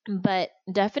 but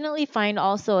definitely find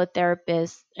also a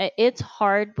therapist. It's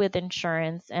hard with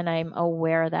insurance, and I'm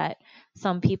aware that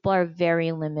some people are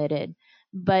very limited.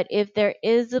 But if there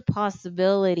is a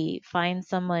possibility, find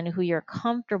someone who you're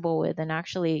comfortable with and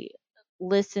actually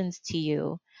listens to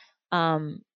you,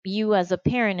 you as a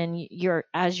parent and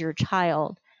as your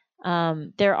child.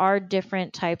 There are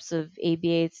different types of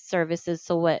ABA services.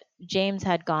 So what James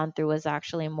had gone through was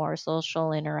actually more social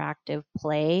interactive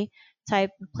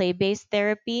play-based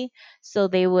therapy. So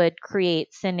they would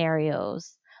create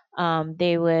scenarios.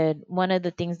 One of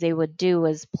the things they would do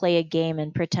was play a game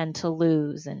and pretend to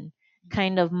lose, and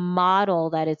kind of model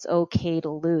that it's okay to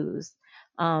lose.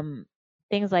 Um,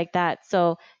 Things like that.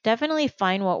 So definitely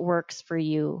find what works for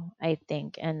you, I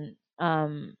think. And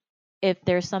if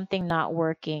there's something not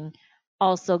working,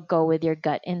 also go with your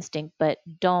gut instinct, but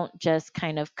don't just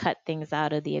kind of cut things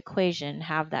out of the equation.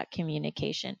 Have that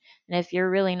communication. And if you're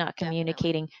really not Definitely.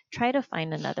 communicating, try to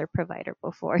find another provider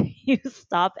before you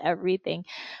stop everything.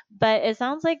 But it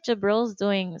sounds like Jabril's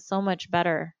doing so much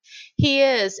better. He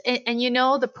is, and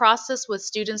the process with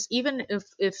students, even if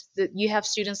you have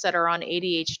students that are on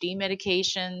ADHD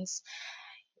medications,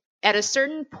 at a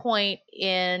certain point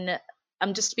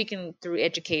I'm just speaking through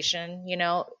education,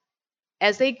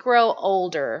 as they grow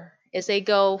older, as they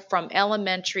go from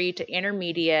elementary to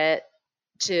intermediate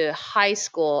to high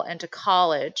school and to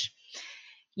college,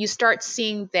 you start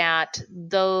seeing that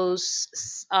those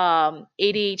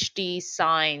ADHD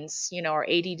signs, or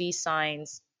ADD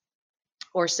signs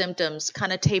or symptoms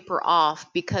kind of taper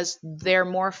off because they're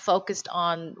more focused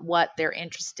on what they're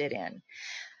interested in,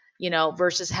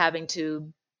 versus having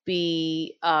to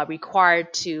be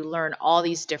required to learn all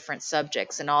these different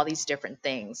subjects and all these different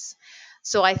things.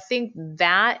 So I think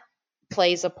that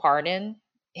plays a part in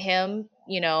him,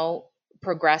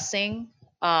 progressing,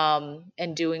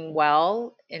 and doing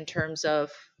well in terms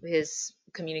of his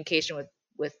communication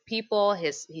with people.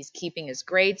 He's keeping his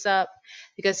grades up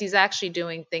because he's actually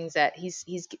doing things that he's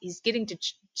getting to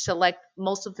select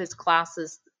most of his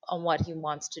classes on what he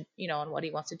wants to, on what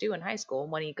he wants to do in high school.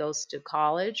 And when he goes to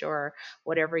college or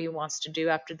whatever he wants to do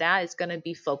after that, it's going to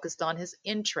be focused on his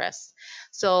interests.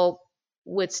 So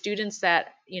with students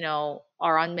that,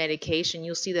 are on medication,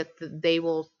 you'll see that they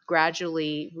will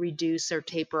gradually reduce or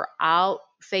taper out,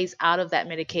 phase out of that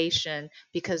medication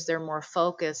because they're more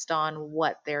focused on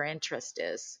what their interest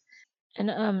is.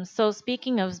 And so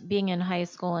speaking of being in high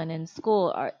school and in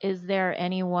school, is there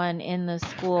anyone in the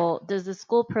school? Does the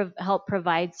school help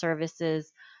provide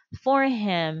services for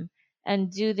him? And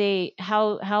do they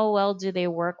how well do they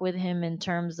work with him in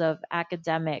terms of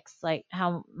academics? Like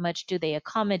how much do they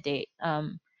accommodate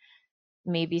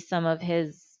maybe some of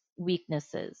his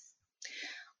weaknesses?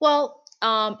 Well,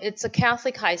 it's a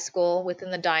Catholic high school within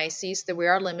the diocese that we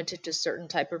are limited to certain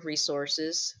type of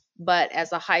resources. But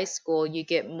as a high school, you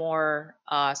get more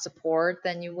support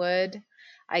than you would,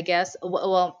 I guess.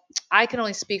 Well, I can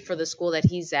only speak for the school that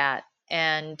he's at,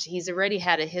 and he's already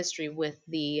had a history with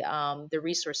the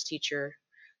resource teacher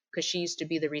because she used to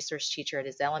be the resource teacher at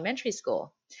his elementary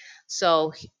school.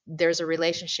 So there's a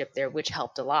relationship there, which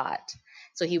helped a lot.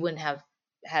 So he wouldn't have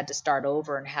had to start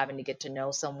over and having to get to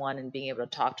know someone and being able to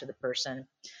talk to the person.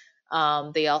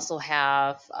 They also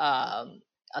have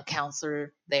a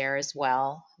counselor there as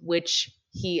well, which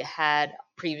he had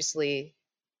previously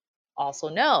also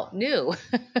knew.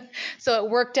 So it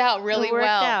worked out really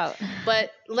well. Out.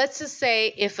 But let's just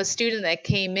say if a student that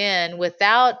came in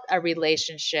without a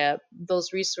relationship,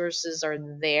 those resources are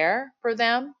there for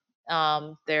them.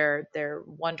 They're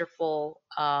wonderful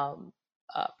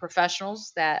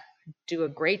professionals that do a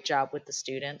great job with the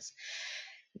students.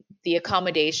 The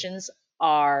accommodations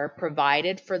are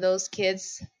provided for those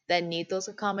kids that need those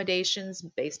accommodations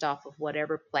based off of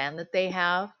whatever plan that they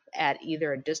have at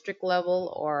either a district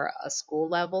level or a school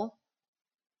level.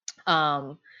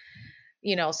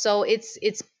 So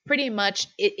it's pretty much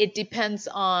it depends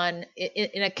on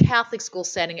in a Catholic school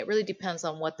setting. It really depends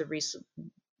on what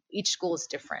each school is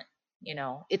different.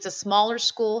 It's a smaller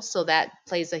school, so that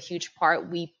plays a huge part.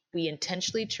 We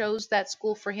intentionally chose that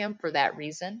school for him for that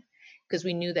reason, because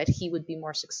we knew that he would be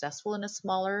more successful in a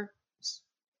smaller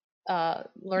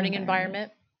learning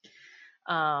environment.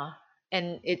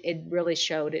 And it really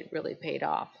showed. It really paid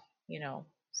off.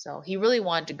 So he really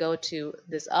wanted to go to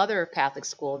this other Catholic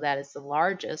school that is the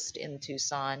largest in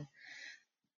Tucson,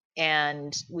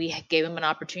 and we gave him an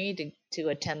opportunity to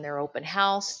attend their open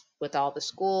house with all the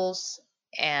schools,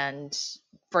 and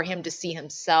for him to see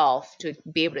himself, to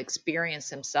be able to experience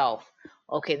himself.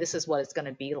 Okay, this is what it's going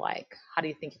to be like. How do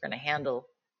you think you're going to handle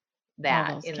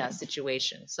that in that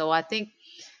situation? So I think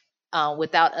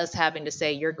without us having to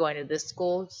say you're going to this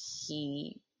school,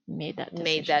 he made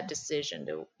that decision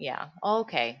to,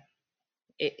 okay,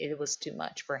 it was too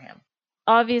much for him.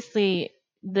 Obviously,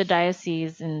 the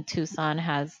diocese in Tucson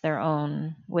has their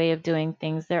own way of doing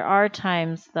things. There are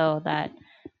times, though, that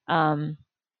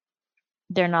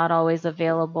they're not always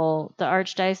available. The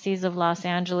Archdiocese of Los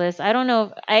Angeles, I don't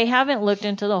know, I haven't looked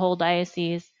into the whole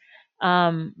diocese,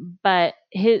 but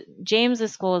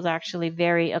James's school is actually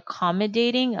very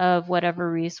accommodating of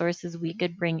whatever resources we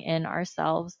could bring in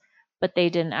ourselves, but they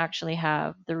didn't actually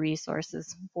have the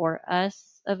resources for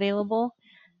us available.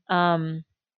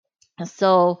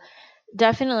 So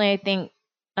definitely, I think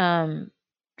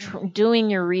doing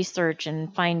your research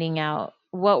and finding out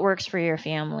what works for your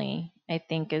family, I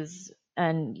think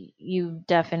and you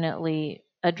definitely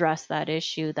address that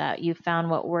issue, that you found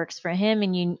what works for him,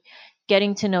 and you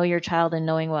getting to know your child and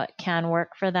knowing what can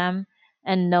work for them,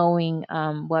 and knowing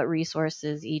what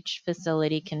resources each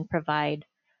facility can provide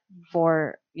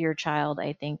for your child,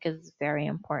 I think is very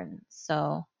important.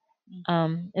 So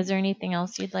is there anything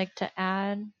else you'd like to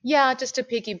add? Yeah, just to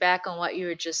piggyback on what you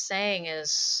were just saying,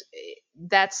 is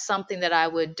that's something that I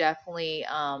would definitely,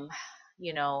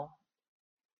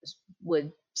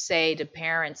 would say to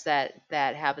parents that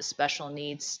have a special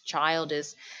needs child,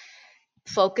 is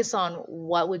focus on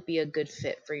what would be a good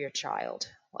fit for your child,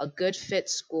 a good fit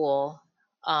school,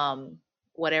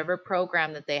 whatever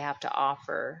program that they have to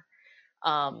offer,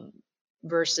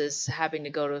 versus having to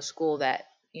go to a school that,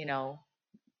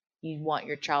 you want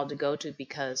your child to go to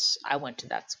because I went to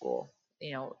that school.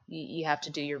 You have to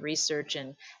do your research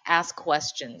and ask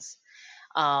questions.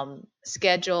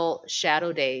 Schedule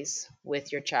shadow days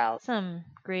with your child. Some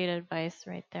great advice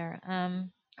right there.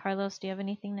 Carlos, do you have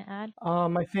anything to add?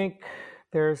 I think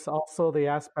there's also the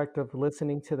aspect of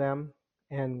listening to them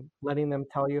and letting them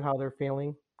tell you how they're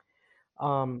feeling.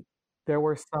 There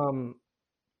were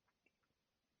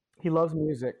he loves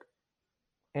music,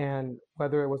 and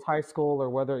whether it was high school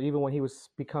or whether even when he was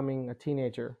becoming a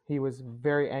teenager, he was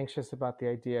very anxious about the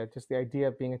idea. Just the idea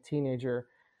of being a teenager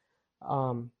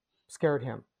scared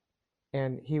him,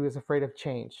 and he was afraid of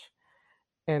change.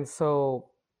 And so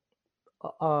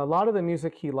a lot of the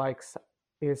music he likes,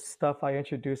 is stuff I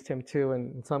introduced him to,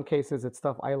 and in some cases it's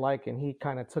stuff I like, and he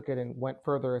kind of took it and went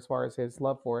further as far as his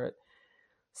love for it.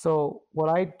 So what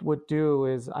I would do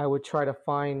is I would try to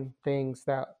find things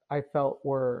that I felt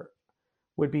were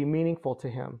would be meaningful to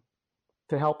him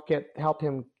to help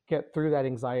him get through that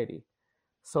anxiety.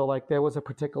 So like there was a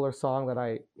particular song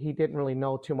that he didn't really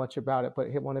know too much about it, but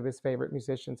one of his favorite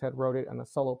musicians had wrote it on a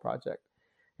solo project,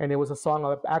 and it was a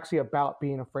song actually about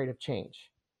being afraid of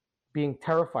change, being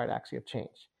terrified actually of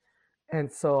change.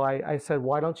 And so I said,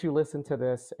 why don't you listen to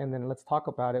this and then let's talk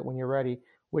about it when you're ready,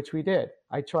 which we did.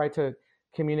 I tried to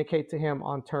communicate to him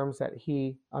on terms that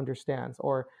he understands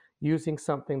or using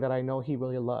something that I know he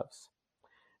really loves.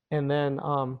 And then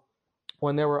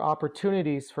when there were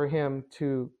opportunities for him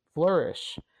to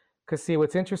flourish, because see,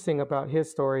 what's interesting about his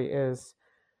story is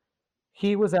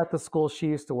he was at the school she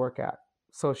used to work at.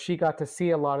 So she got to see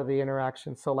a lot of the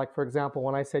interactions. So, like, for example,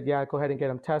 when I said, yeah, go ahead and get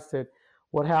him tested,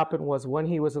 what happened was when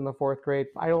he was in the fourth grade,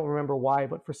 I don't remember why,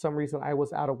 but for some reason I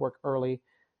was out of work early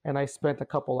and I spent a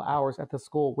couple of hours at the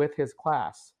school with his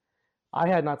class. I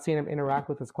had not seen him interact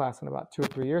with his class in about 2 or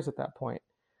 3 years at that point,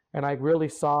 and I really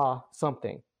saw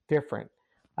something different.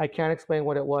 I can't explain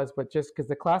what it was, but just because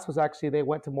the class was actually, they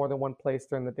went to more than one place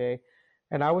during the day,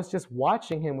 and I was just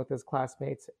watching him with his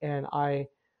classmates, and I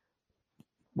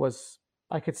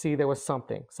could see there was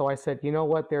something. So I said, you know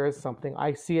what, there is something.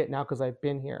 I see it now because I've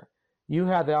been here. You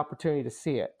had the opportunity to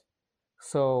see it,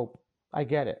 so I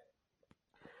get it.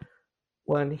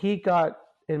 When he got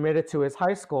admitted to his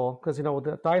high school, because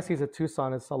the Diocese of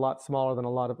Tucson is a lot smaller than a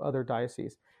lot of other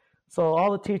dioceses. So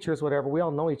all the teachers, whatever, we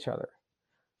all know each other.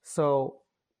 So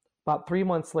about 3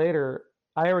 months later,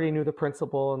 I already knew the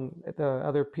principal and the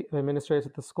other administrators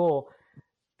at the school.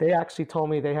 They actually told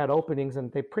me they had openings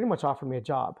and they pretty much offered me a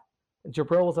job.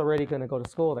 Jabril was already going to go to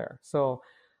school there. So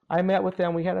I met with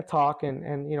them. We had a talk, and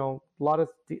a lot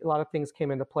of things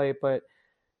came into play. But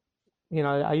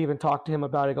I even talked to him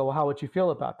about it. I go, well, how would you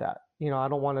feel about that? I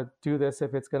don't want to do this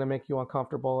if it's going to make you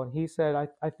uncomfortable. And he said,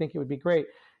 I think it would be great,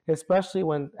 especially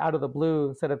when out of the blue,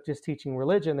 instead of just teaching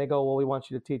religion, they go, well, we want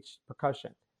you to teach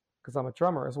percussion because I'm a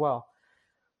drummer as well.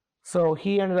 So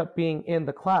he ended up being in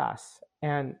the class.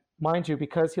 And mind you,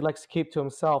 because he likes to keep to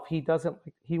himself,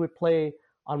 he would play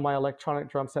on my electronic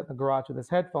drum set in the garage with his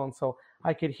headphones. So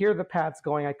I could hear the pads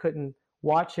going. I couldn't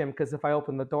watch him because if I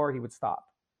opened the door, he would stop.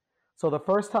 So the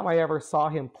first time I ever saw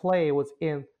him play was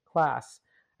in class.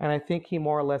 And I think he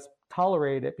more or less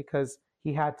tolerated it because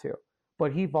he had to.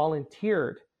 But he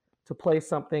volunteered to play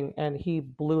something and he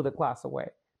blew the class away.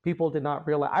 People did not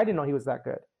realize, I didn't know he was that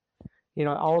good.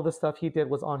 All of the stuff he did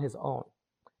was on his own.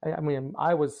 I mean,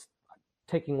 I was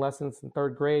taking lessons in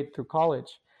third grade through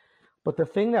college. But the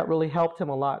thing that really helped him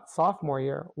a lot sophomore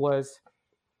year was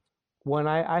when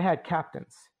I had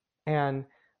captains. And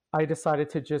I decided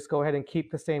to just go ahead and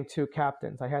keep the same 2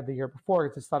 captains I had the year before.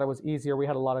 I just thought it was easier. We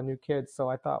had a lot of new kids, so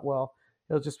I thought, well,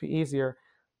 it'll just be easier.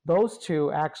 Those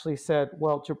 2 actually said,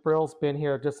 well, Jabril's been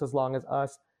here just as long as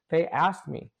us. They asked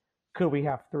me, could we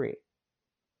have 3?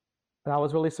 And I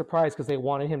was really surprised because they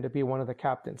wanted him to be one of the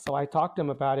captains. So I talked to him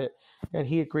about it, and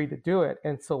he agreed to do it.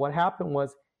 And so what happened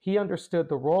was he understood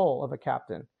the role of a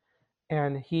captain,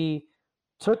 and he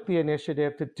took the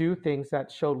initiative to do things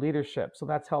that showed leadership. So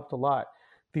that's helped a lot.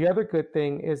 The other good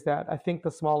thing is that I think the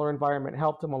smaller environment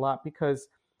helped him a lot because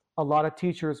a lot of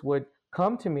teachers would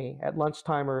come to me at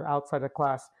lunchtime or outside of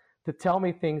class to tell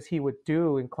me things he would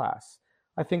do in class.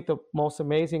 I think the most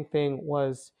amazing thing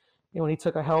was when he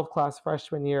took a health class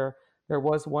freshman year, there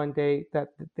was one day that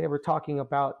they were talking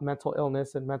about mental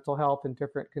illness and mental health and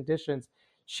different conditions.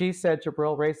 She said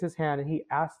Jabril raised his hand and he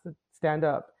asked to stand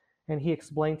up and he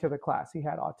explained to the class he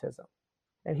had autism.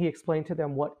 And he explained to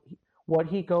them what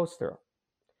he goes through.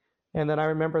 And then I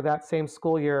remember that same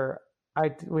school year,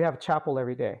 we have chapel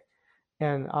every day.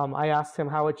 And I asked him,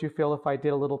 how would you feel if I did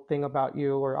a little thing about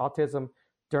you or autism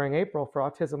during April for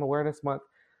Autism Awareness Month?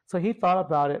 So he thought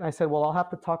about it. And I said, well, I'll have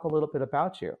to talk a little bit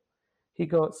about you.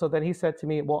 So then he said to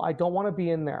me, well, I don't want to be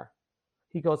in there.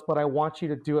 He goes, but I want you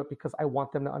to do it because I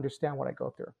want them to understand what I go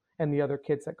through and the other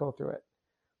kids that go through it.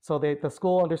 So the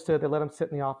school understood. They let him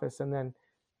sit in the office. And then,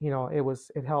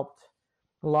 it helped.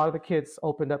 A lot of the kids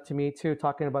opened up to me too,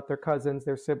 talking about their cousins,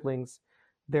 their siblings,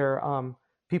 their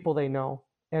people they know.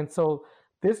 And so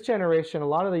this generation, a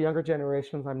lot of the younger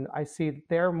generations, I see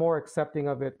they're more accepting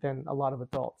of it than a lot of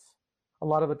adults. A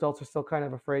lot of adults are still kind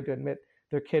of afraid to admit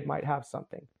their kid might have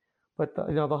something. But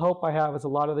the hope I have is a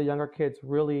lot of the younger kids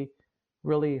really,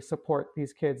 really support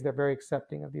these kids. They're very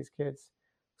accepting of these kids.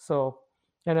 So,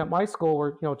 and at my school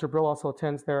where, Jabril also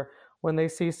attends there, when they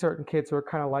see certain kids who are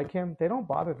kind of like him, they don't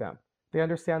bother them. They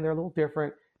understand they're a little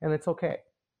different and it's okay.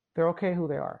 They're okay who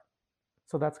they are.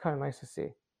 So that's kind of nice to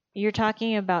see. You're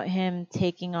talking about him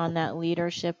taking on that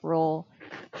leadership role.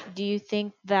 Do you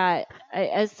think that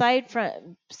aside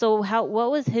from,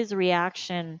 what was his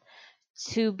reaction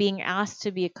to being asked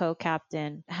to be a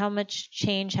co-captain? How much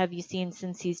change have you seen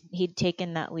since he'd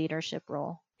taken that leadership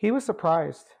role? He was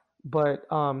surprised, but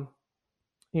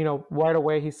right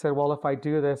away he said, well, if I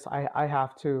do this, I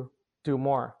have to do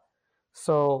more.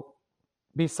 So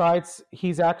besides,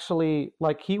 he's actually,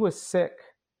 like, he was sick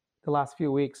the last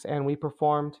few weeks, and we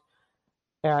performed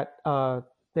at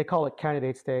they call it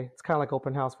Candidates Day. It's kind of like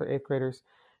open house for 8th graders.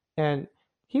 And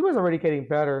he was already getting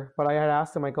better, but I had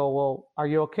asked him, I go, well, are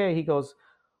you okay? He goes,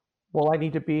 well, I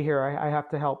need to be here. I have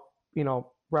to help,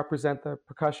 represent the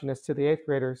percussionists to the 8th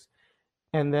graders.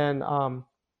 And then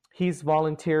he's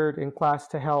volunteered in class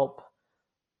to help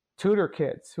tutor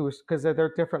kids because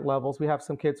they're different levels. We have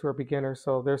some kids who are beginners,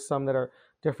 so there's some that are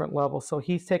different levels. So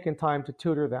he's taken time to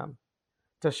tutor them,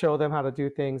 to show them how to do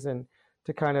things, and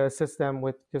to kind of assist them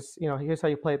with just, here's how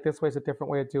you play it this way, is a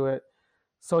different way to do it.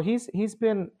 So he's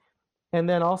been, and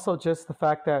then also just the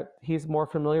fact that he's more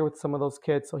familiar with some of those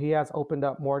kids, so he has opened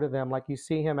up more to them. Like, you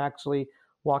see him actually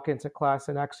walk into class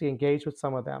and actually engage with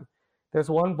some of them. There's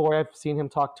one boy I've seen him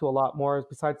talk to a lot more.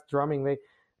 Besides drumming,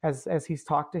 as he's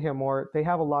talked to him more, they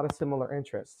have a lot of similar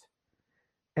interests.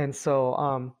 And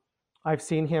so I've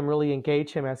seen him really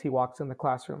engage him as he walks in the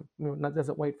classroom.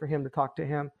 Doesn't wait for him to talk to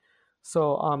him.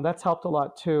 So that's helped a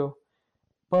lot too.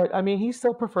 But I mean, he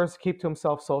still prefers to keep to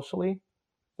himself socially.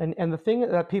 And the thing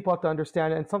that people have to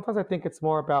understand, and sometimes I think it's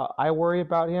more about, I worry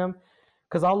about him,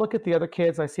 because I'll look at the other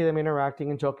kids, I see them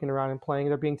interacting and joking around and playing,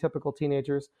 they're being typical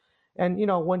teenagers. And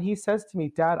when he says to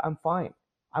me, Dad, I'm fine,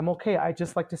 I'm okay, I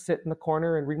just like to sit in the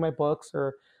corner and read my books,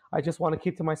 or I just want to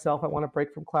keep to myself, I want to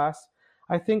break from class.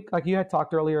 I think, like you had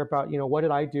talked earlier about, what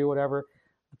did I do, whatever.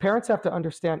 The parents have to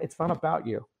understand it's not about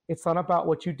you. It's not about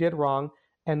what you did wrong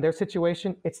and their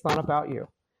situation. It's not about you.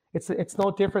 It's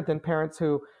no different than parents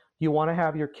who, you want to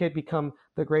have your kid become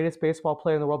the greatest baseball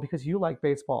player in the world because you like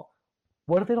baseball.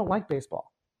 What if they don't like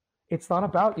baseball? It's not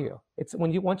about you. It's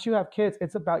once you have kids,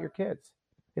 it's about your kids.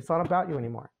 It's not about you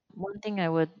anymore. One thing I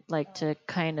would like to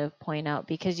kind of point out,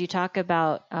 because you talk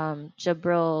about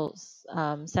Jabril's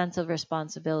sense of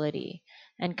responsibility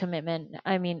and commitment.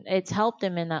 I mean, it's helped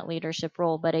him in that leadership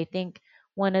role, but I think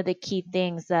one of the key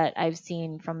things that I've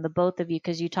seen from the both of you,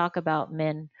 because you talk about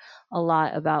Min a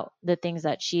lot, about the things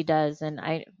that she does, and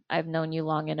I've known you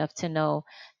long enough to know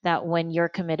that when you're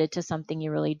committed to something,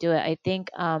 you really do it. I think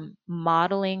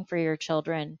modeling for your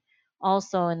children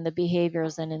also in the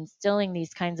behaviors and instilling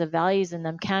these kinds of values in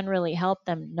them can really help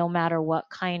them, no matter what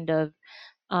kind of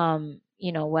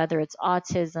whether it's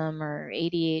autism or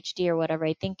ADHD or whatever.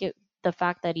 I think the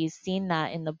fact that he's seen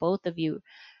that in the both of you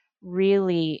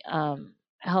really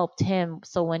helped him.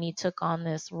 So when he took on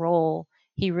this role,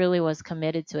 he really was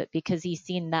committed to it because he's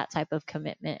seen that type of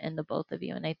commitment in the both of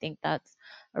you, and I think that's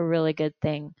a really good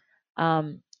thing.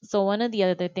 So one of the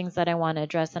other things that I want to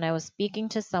address, and I was speaking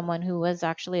to someone who was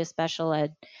actually a special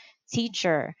ed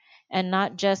teacher, and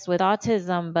not just with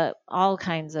autism, but all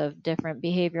kinds of different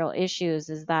behavioral issues,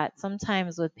 is that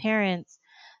sometimes with parents,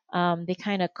 they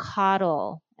kind of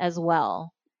coddle as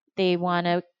well. They want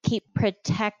to keep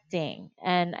protecting.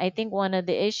 And I think one of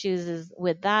the issues is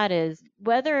with that is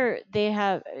whether they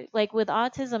have, like with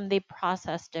autism, they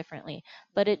process differently,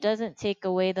 but it doesn't take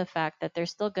away the fact that they're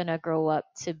still going to grow up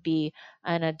to be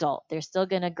an adult. They're still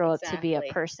going to grow up to be a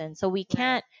Exactly. person. So we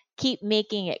can't keep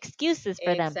making excuses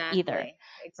for them either.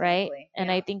 Right. And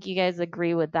Yeah. I think you guys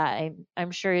agree with that.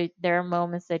 I'm sure there are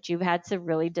moments that you've had to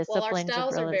really Well, our discipline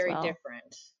styles Jabril are as very well.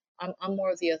 different. I'm more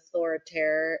of the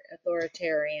authoritarian,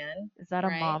 Is that a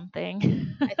right? mom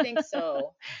thing? I think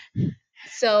so.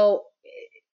 So,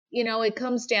 it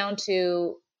comes down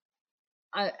to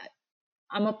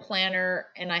I'm a planner,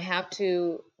 and I have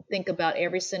to think about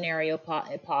every scenario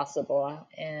possible,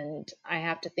 and I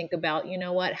have to think about,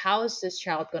 how is this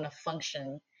child going to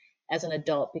function as an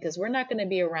adult, because we're not going to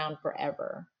be around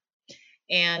forever.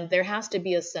 And there has to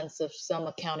be a sense of some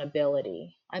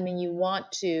accountability. I mean, you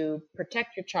want to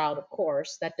protect your child, of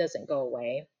course, that doesn't go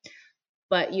away,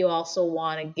 but you also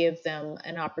want to give them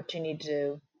an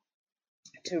opportunity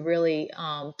to really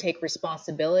take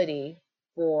responsibility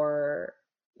for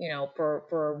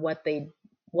for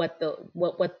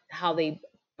how they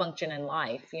function in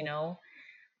life,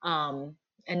 and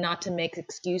not to make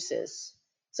excuses.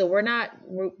 So we're not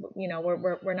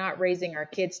raising our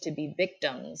kids to be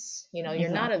victims. You're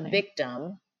not a Exactly.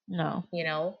 victim. No.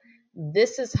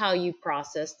 This is how you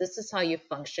process, this is how you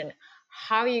function.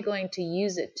 How are you going to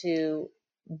use it to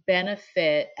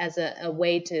benefit, as a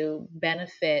way to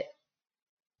benefit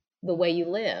the way you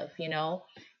live.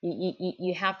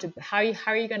 You have to, how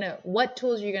are you going to, what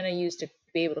tools are you going to use to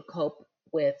be able to cope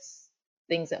with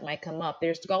things that might come up?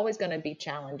 There's always going to be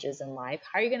challenges in life.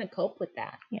 How are you going to cope with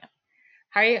that? Yeah.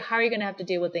 How are you going to have to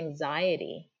deal with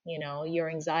anxiety? Your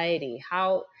anxiety.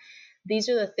 These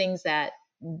are the things that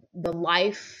the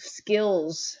life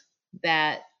skills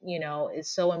that,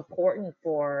 is so important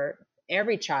for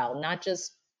every child, not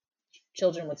just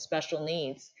children with special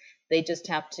needs. They just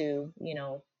have to,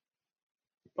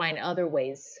 find other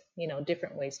ways,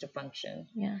 different ways to function.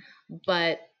 Yeah.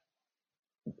 But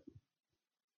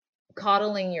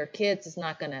coddling your kids is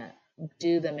not going to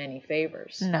do them any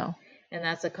favors. No. And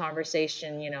that's a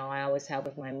conversation, I always have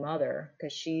with my mother,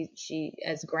 because she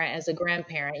as a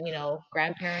grandparent,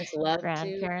 grandparents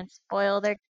spoil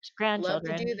their love to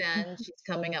grandchildren. do that. And she's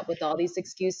coming up with all these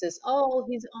excuses. Oh,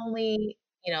 he's only,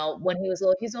 when he was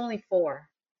little, he's only 4.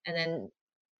 And then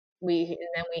we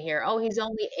hear, oh, he's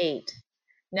only 8.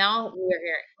 Now we're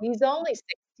hearing, he's only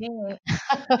 16,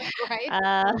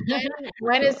 right?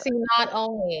 When is he not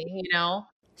only,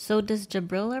 So does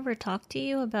Jabril ever talk to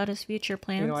you about his future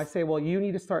plans? I say, well, you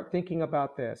need to start thinking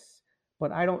about this.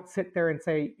 But I don't sit there and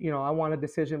say, I want a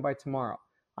decision by tomorrow.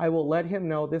 I will let him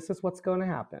know this is what's going to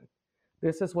happen.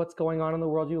 This is what's going on in the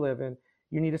world you live in.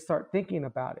 You need to start thinking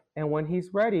about it. And when he's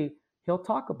ready, he'll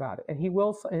talk about it. And he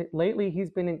will. Lately, he's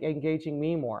been engaging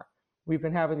me more. We've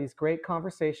been having these great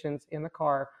conversations in the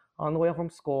car on the way home from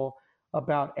school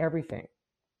about everything.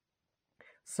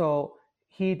 So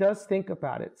he does think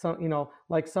about it. So,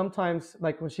 like sometimes,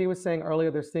 like when she was saying earlier,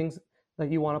 there's things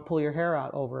that you want to pull your hair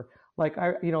out over. Like,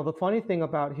 the funny thing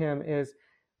about him is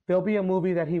there'll be a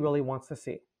movie that he really wants to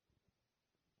see.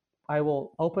 I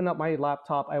will open up my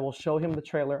laptop. I will show him the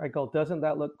trailer. I go, doesn't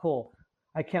that look cool?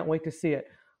 I can't wait to see it.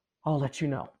 I'll let you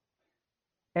know.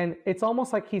 And it's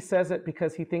almost like he says it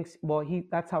because he thinks, well,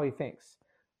 that's how he thinks.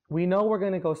 We know we're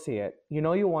going to go see it. You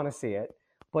want to see it,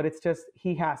 but it's just,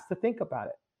 he has to think about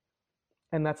it.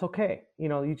 And that's okay.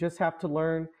 You just have to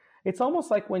learn. It's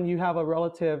almost like when you have a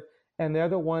relative and they're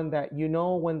the one that,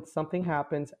 when something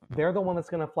happens, they're the one that's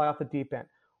going to fly off the deep end.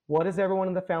 What does everyone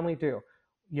in the family do?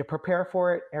 You prepare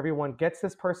for it. Everyone gets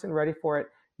this person ready for it.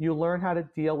 You learn how to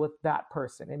deal with that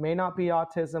person. It may not be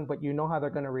autism, but you know how they're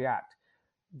going to react.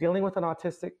 Dealing with an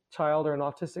autistic child or an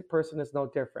autistic person is no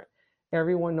different.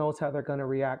 Everyone knows how they're going to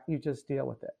react. You just deal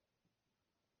with it.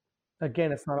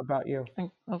 Again, it's not about you.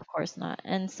 Of course not.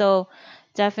 And so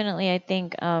definitely, I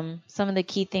think some of the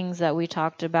key things that we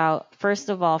talked about, first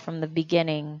of all, from the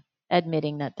beginning,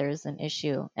 admitting that there's an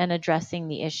issue and addressing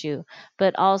the issue,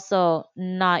 but also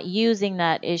not using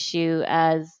that issue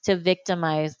as to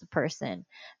victimize the person,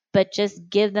 but just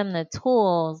give them the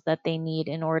tools that they need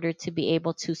in order to be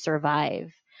able to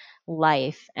survive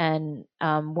life and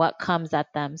what comes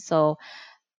at them. So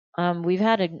we've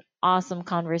had an awesome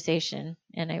conversation,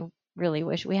 and I really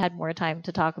wish we had more time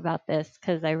to talk about this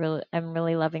because I'm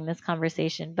really loving this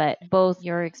conversation. But both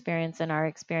your experience and our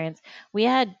experience, we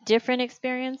had different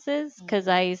experiences because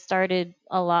I started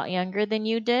a lot younger than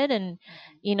you did, and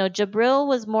Jabril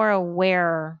was more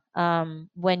aware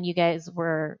when you guys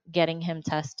were getting him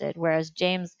tested, whereas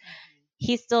James,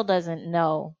 he still doesn't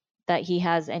know that he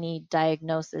has any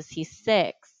diagnosis. He's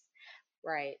 6.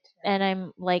 Right. And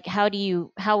I'm like, how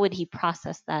would he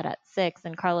process that at 6?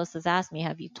 And Carlos has asked me,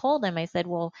 have you told him? I said,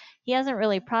 well, he hasn't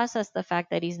really processed the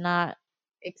fact that he's not.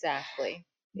 Exactly.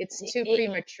 It's too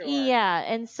premature. Yeah.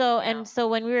 And so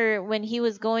when he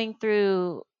was going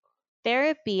through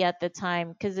therapy at the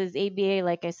time, because his ABA,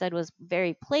 like I said, was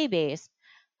very play-based,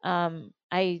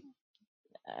 I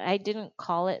didn't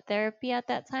call it therapy at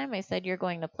that time. I said, you're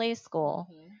going to play school.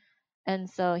 Mm-hmm. And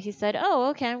so he said, oh,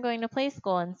 okay, I'm going to play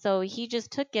school. And so he just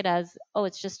took it as, oh,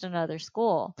 it's just another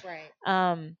school.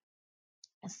 Right.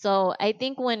 So I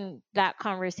think when that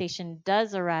conversation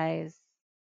does arise,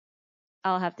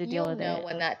 I'll have to deal with it. You'll know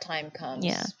when that time comes.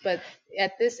 Yeah. But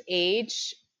at this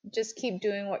age, just keep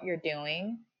doing what you're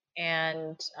doing.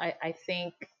 And I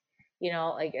think,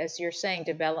 like as you're saying,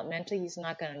 developmentally, he's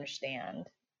not going to understand.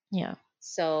 Yeah.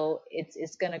 So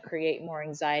it's going to create more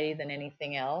anxiety than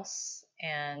anything else.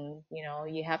 And,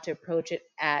 you have to approach it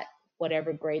at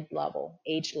whatever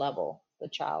age level the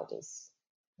child is,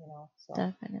 So.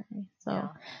 Definitely. So, yeah.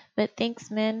 But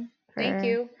thanks, Min, for Thank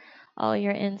you. all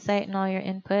your insight and all your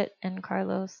input, and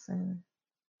Carlos. And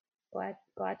glad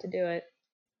to do it.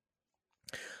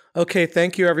 Okay,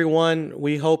 thank you, everyone.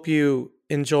 We hope you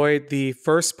enjoyed the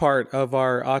first part of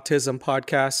our autism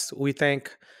podcast. We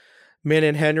thank Min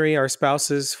and Henry, our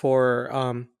spouses,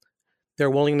 for their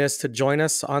willingness to join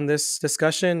us on this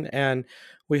discussion. And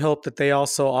we hope that they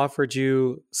also offered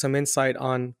you some insight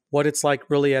on what it's like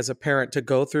really as a parent to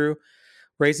go through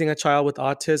raising a child with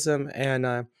autism.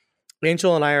 And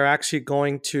Angel and I are actually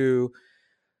going to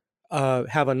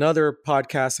have another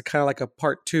podcast, kind of like a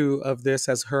part 2 of this,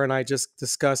 as her and I just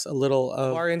discuss a little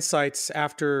of our insights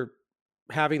after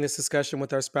having this discussion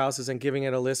with our spouses and giving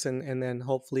it a listen, and then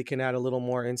hopefully can add a little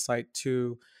more insight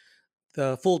to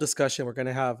the full discussion we're going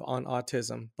to have on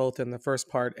autism, both in the first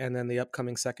part and then the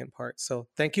upcoming second part. So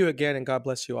thank you again, and God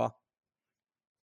bless you all.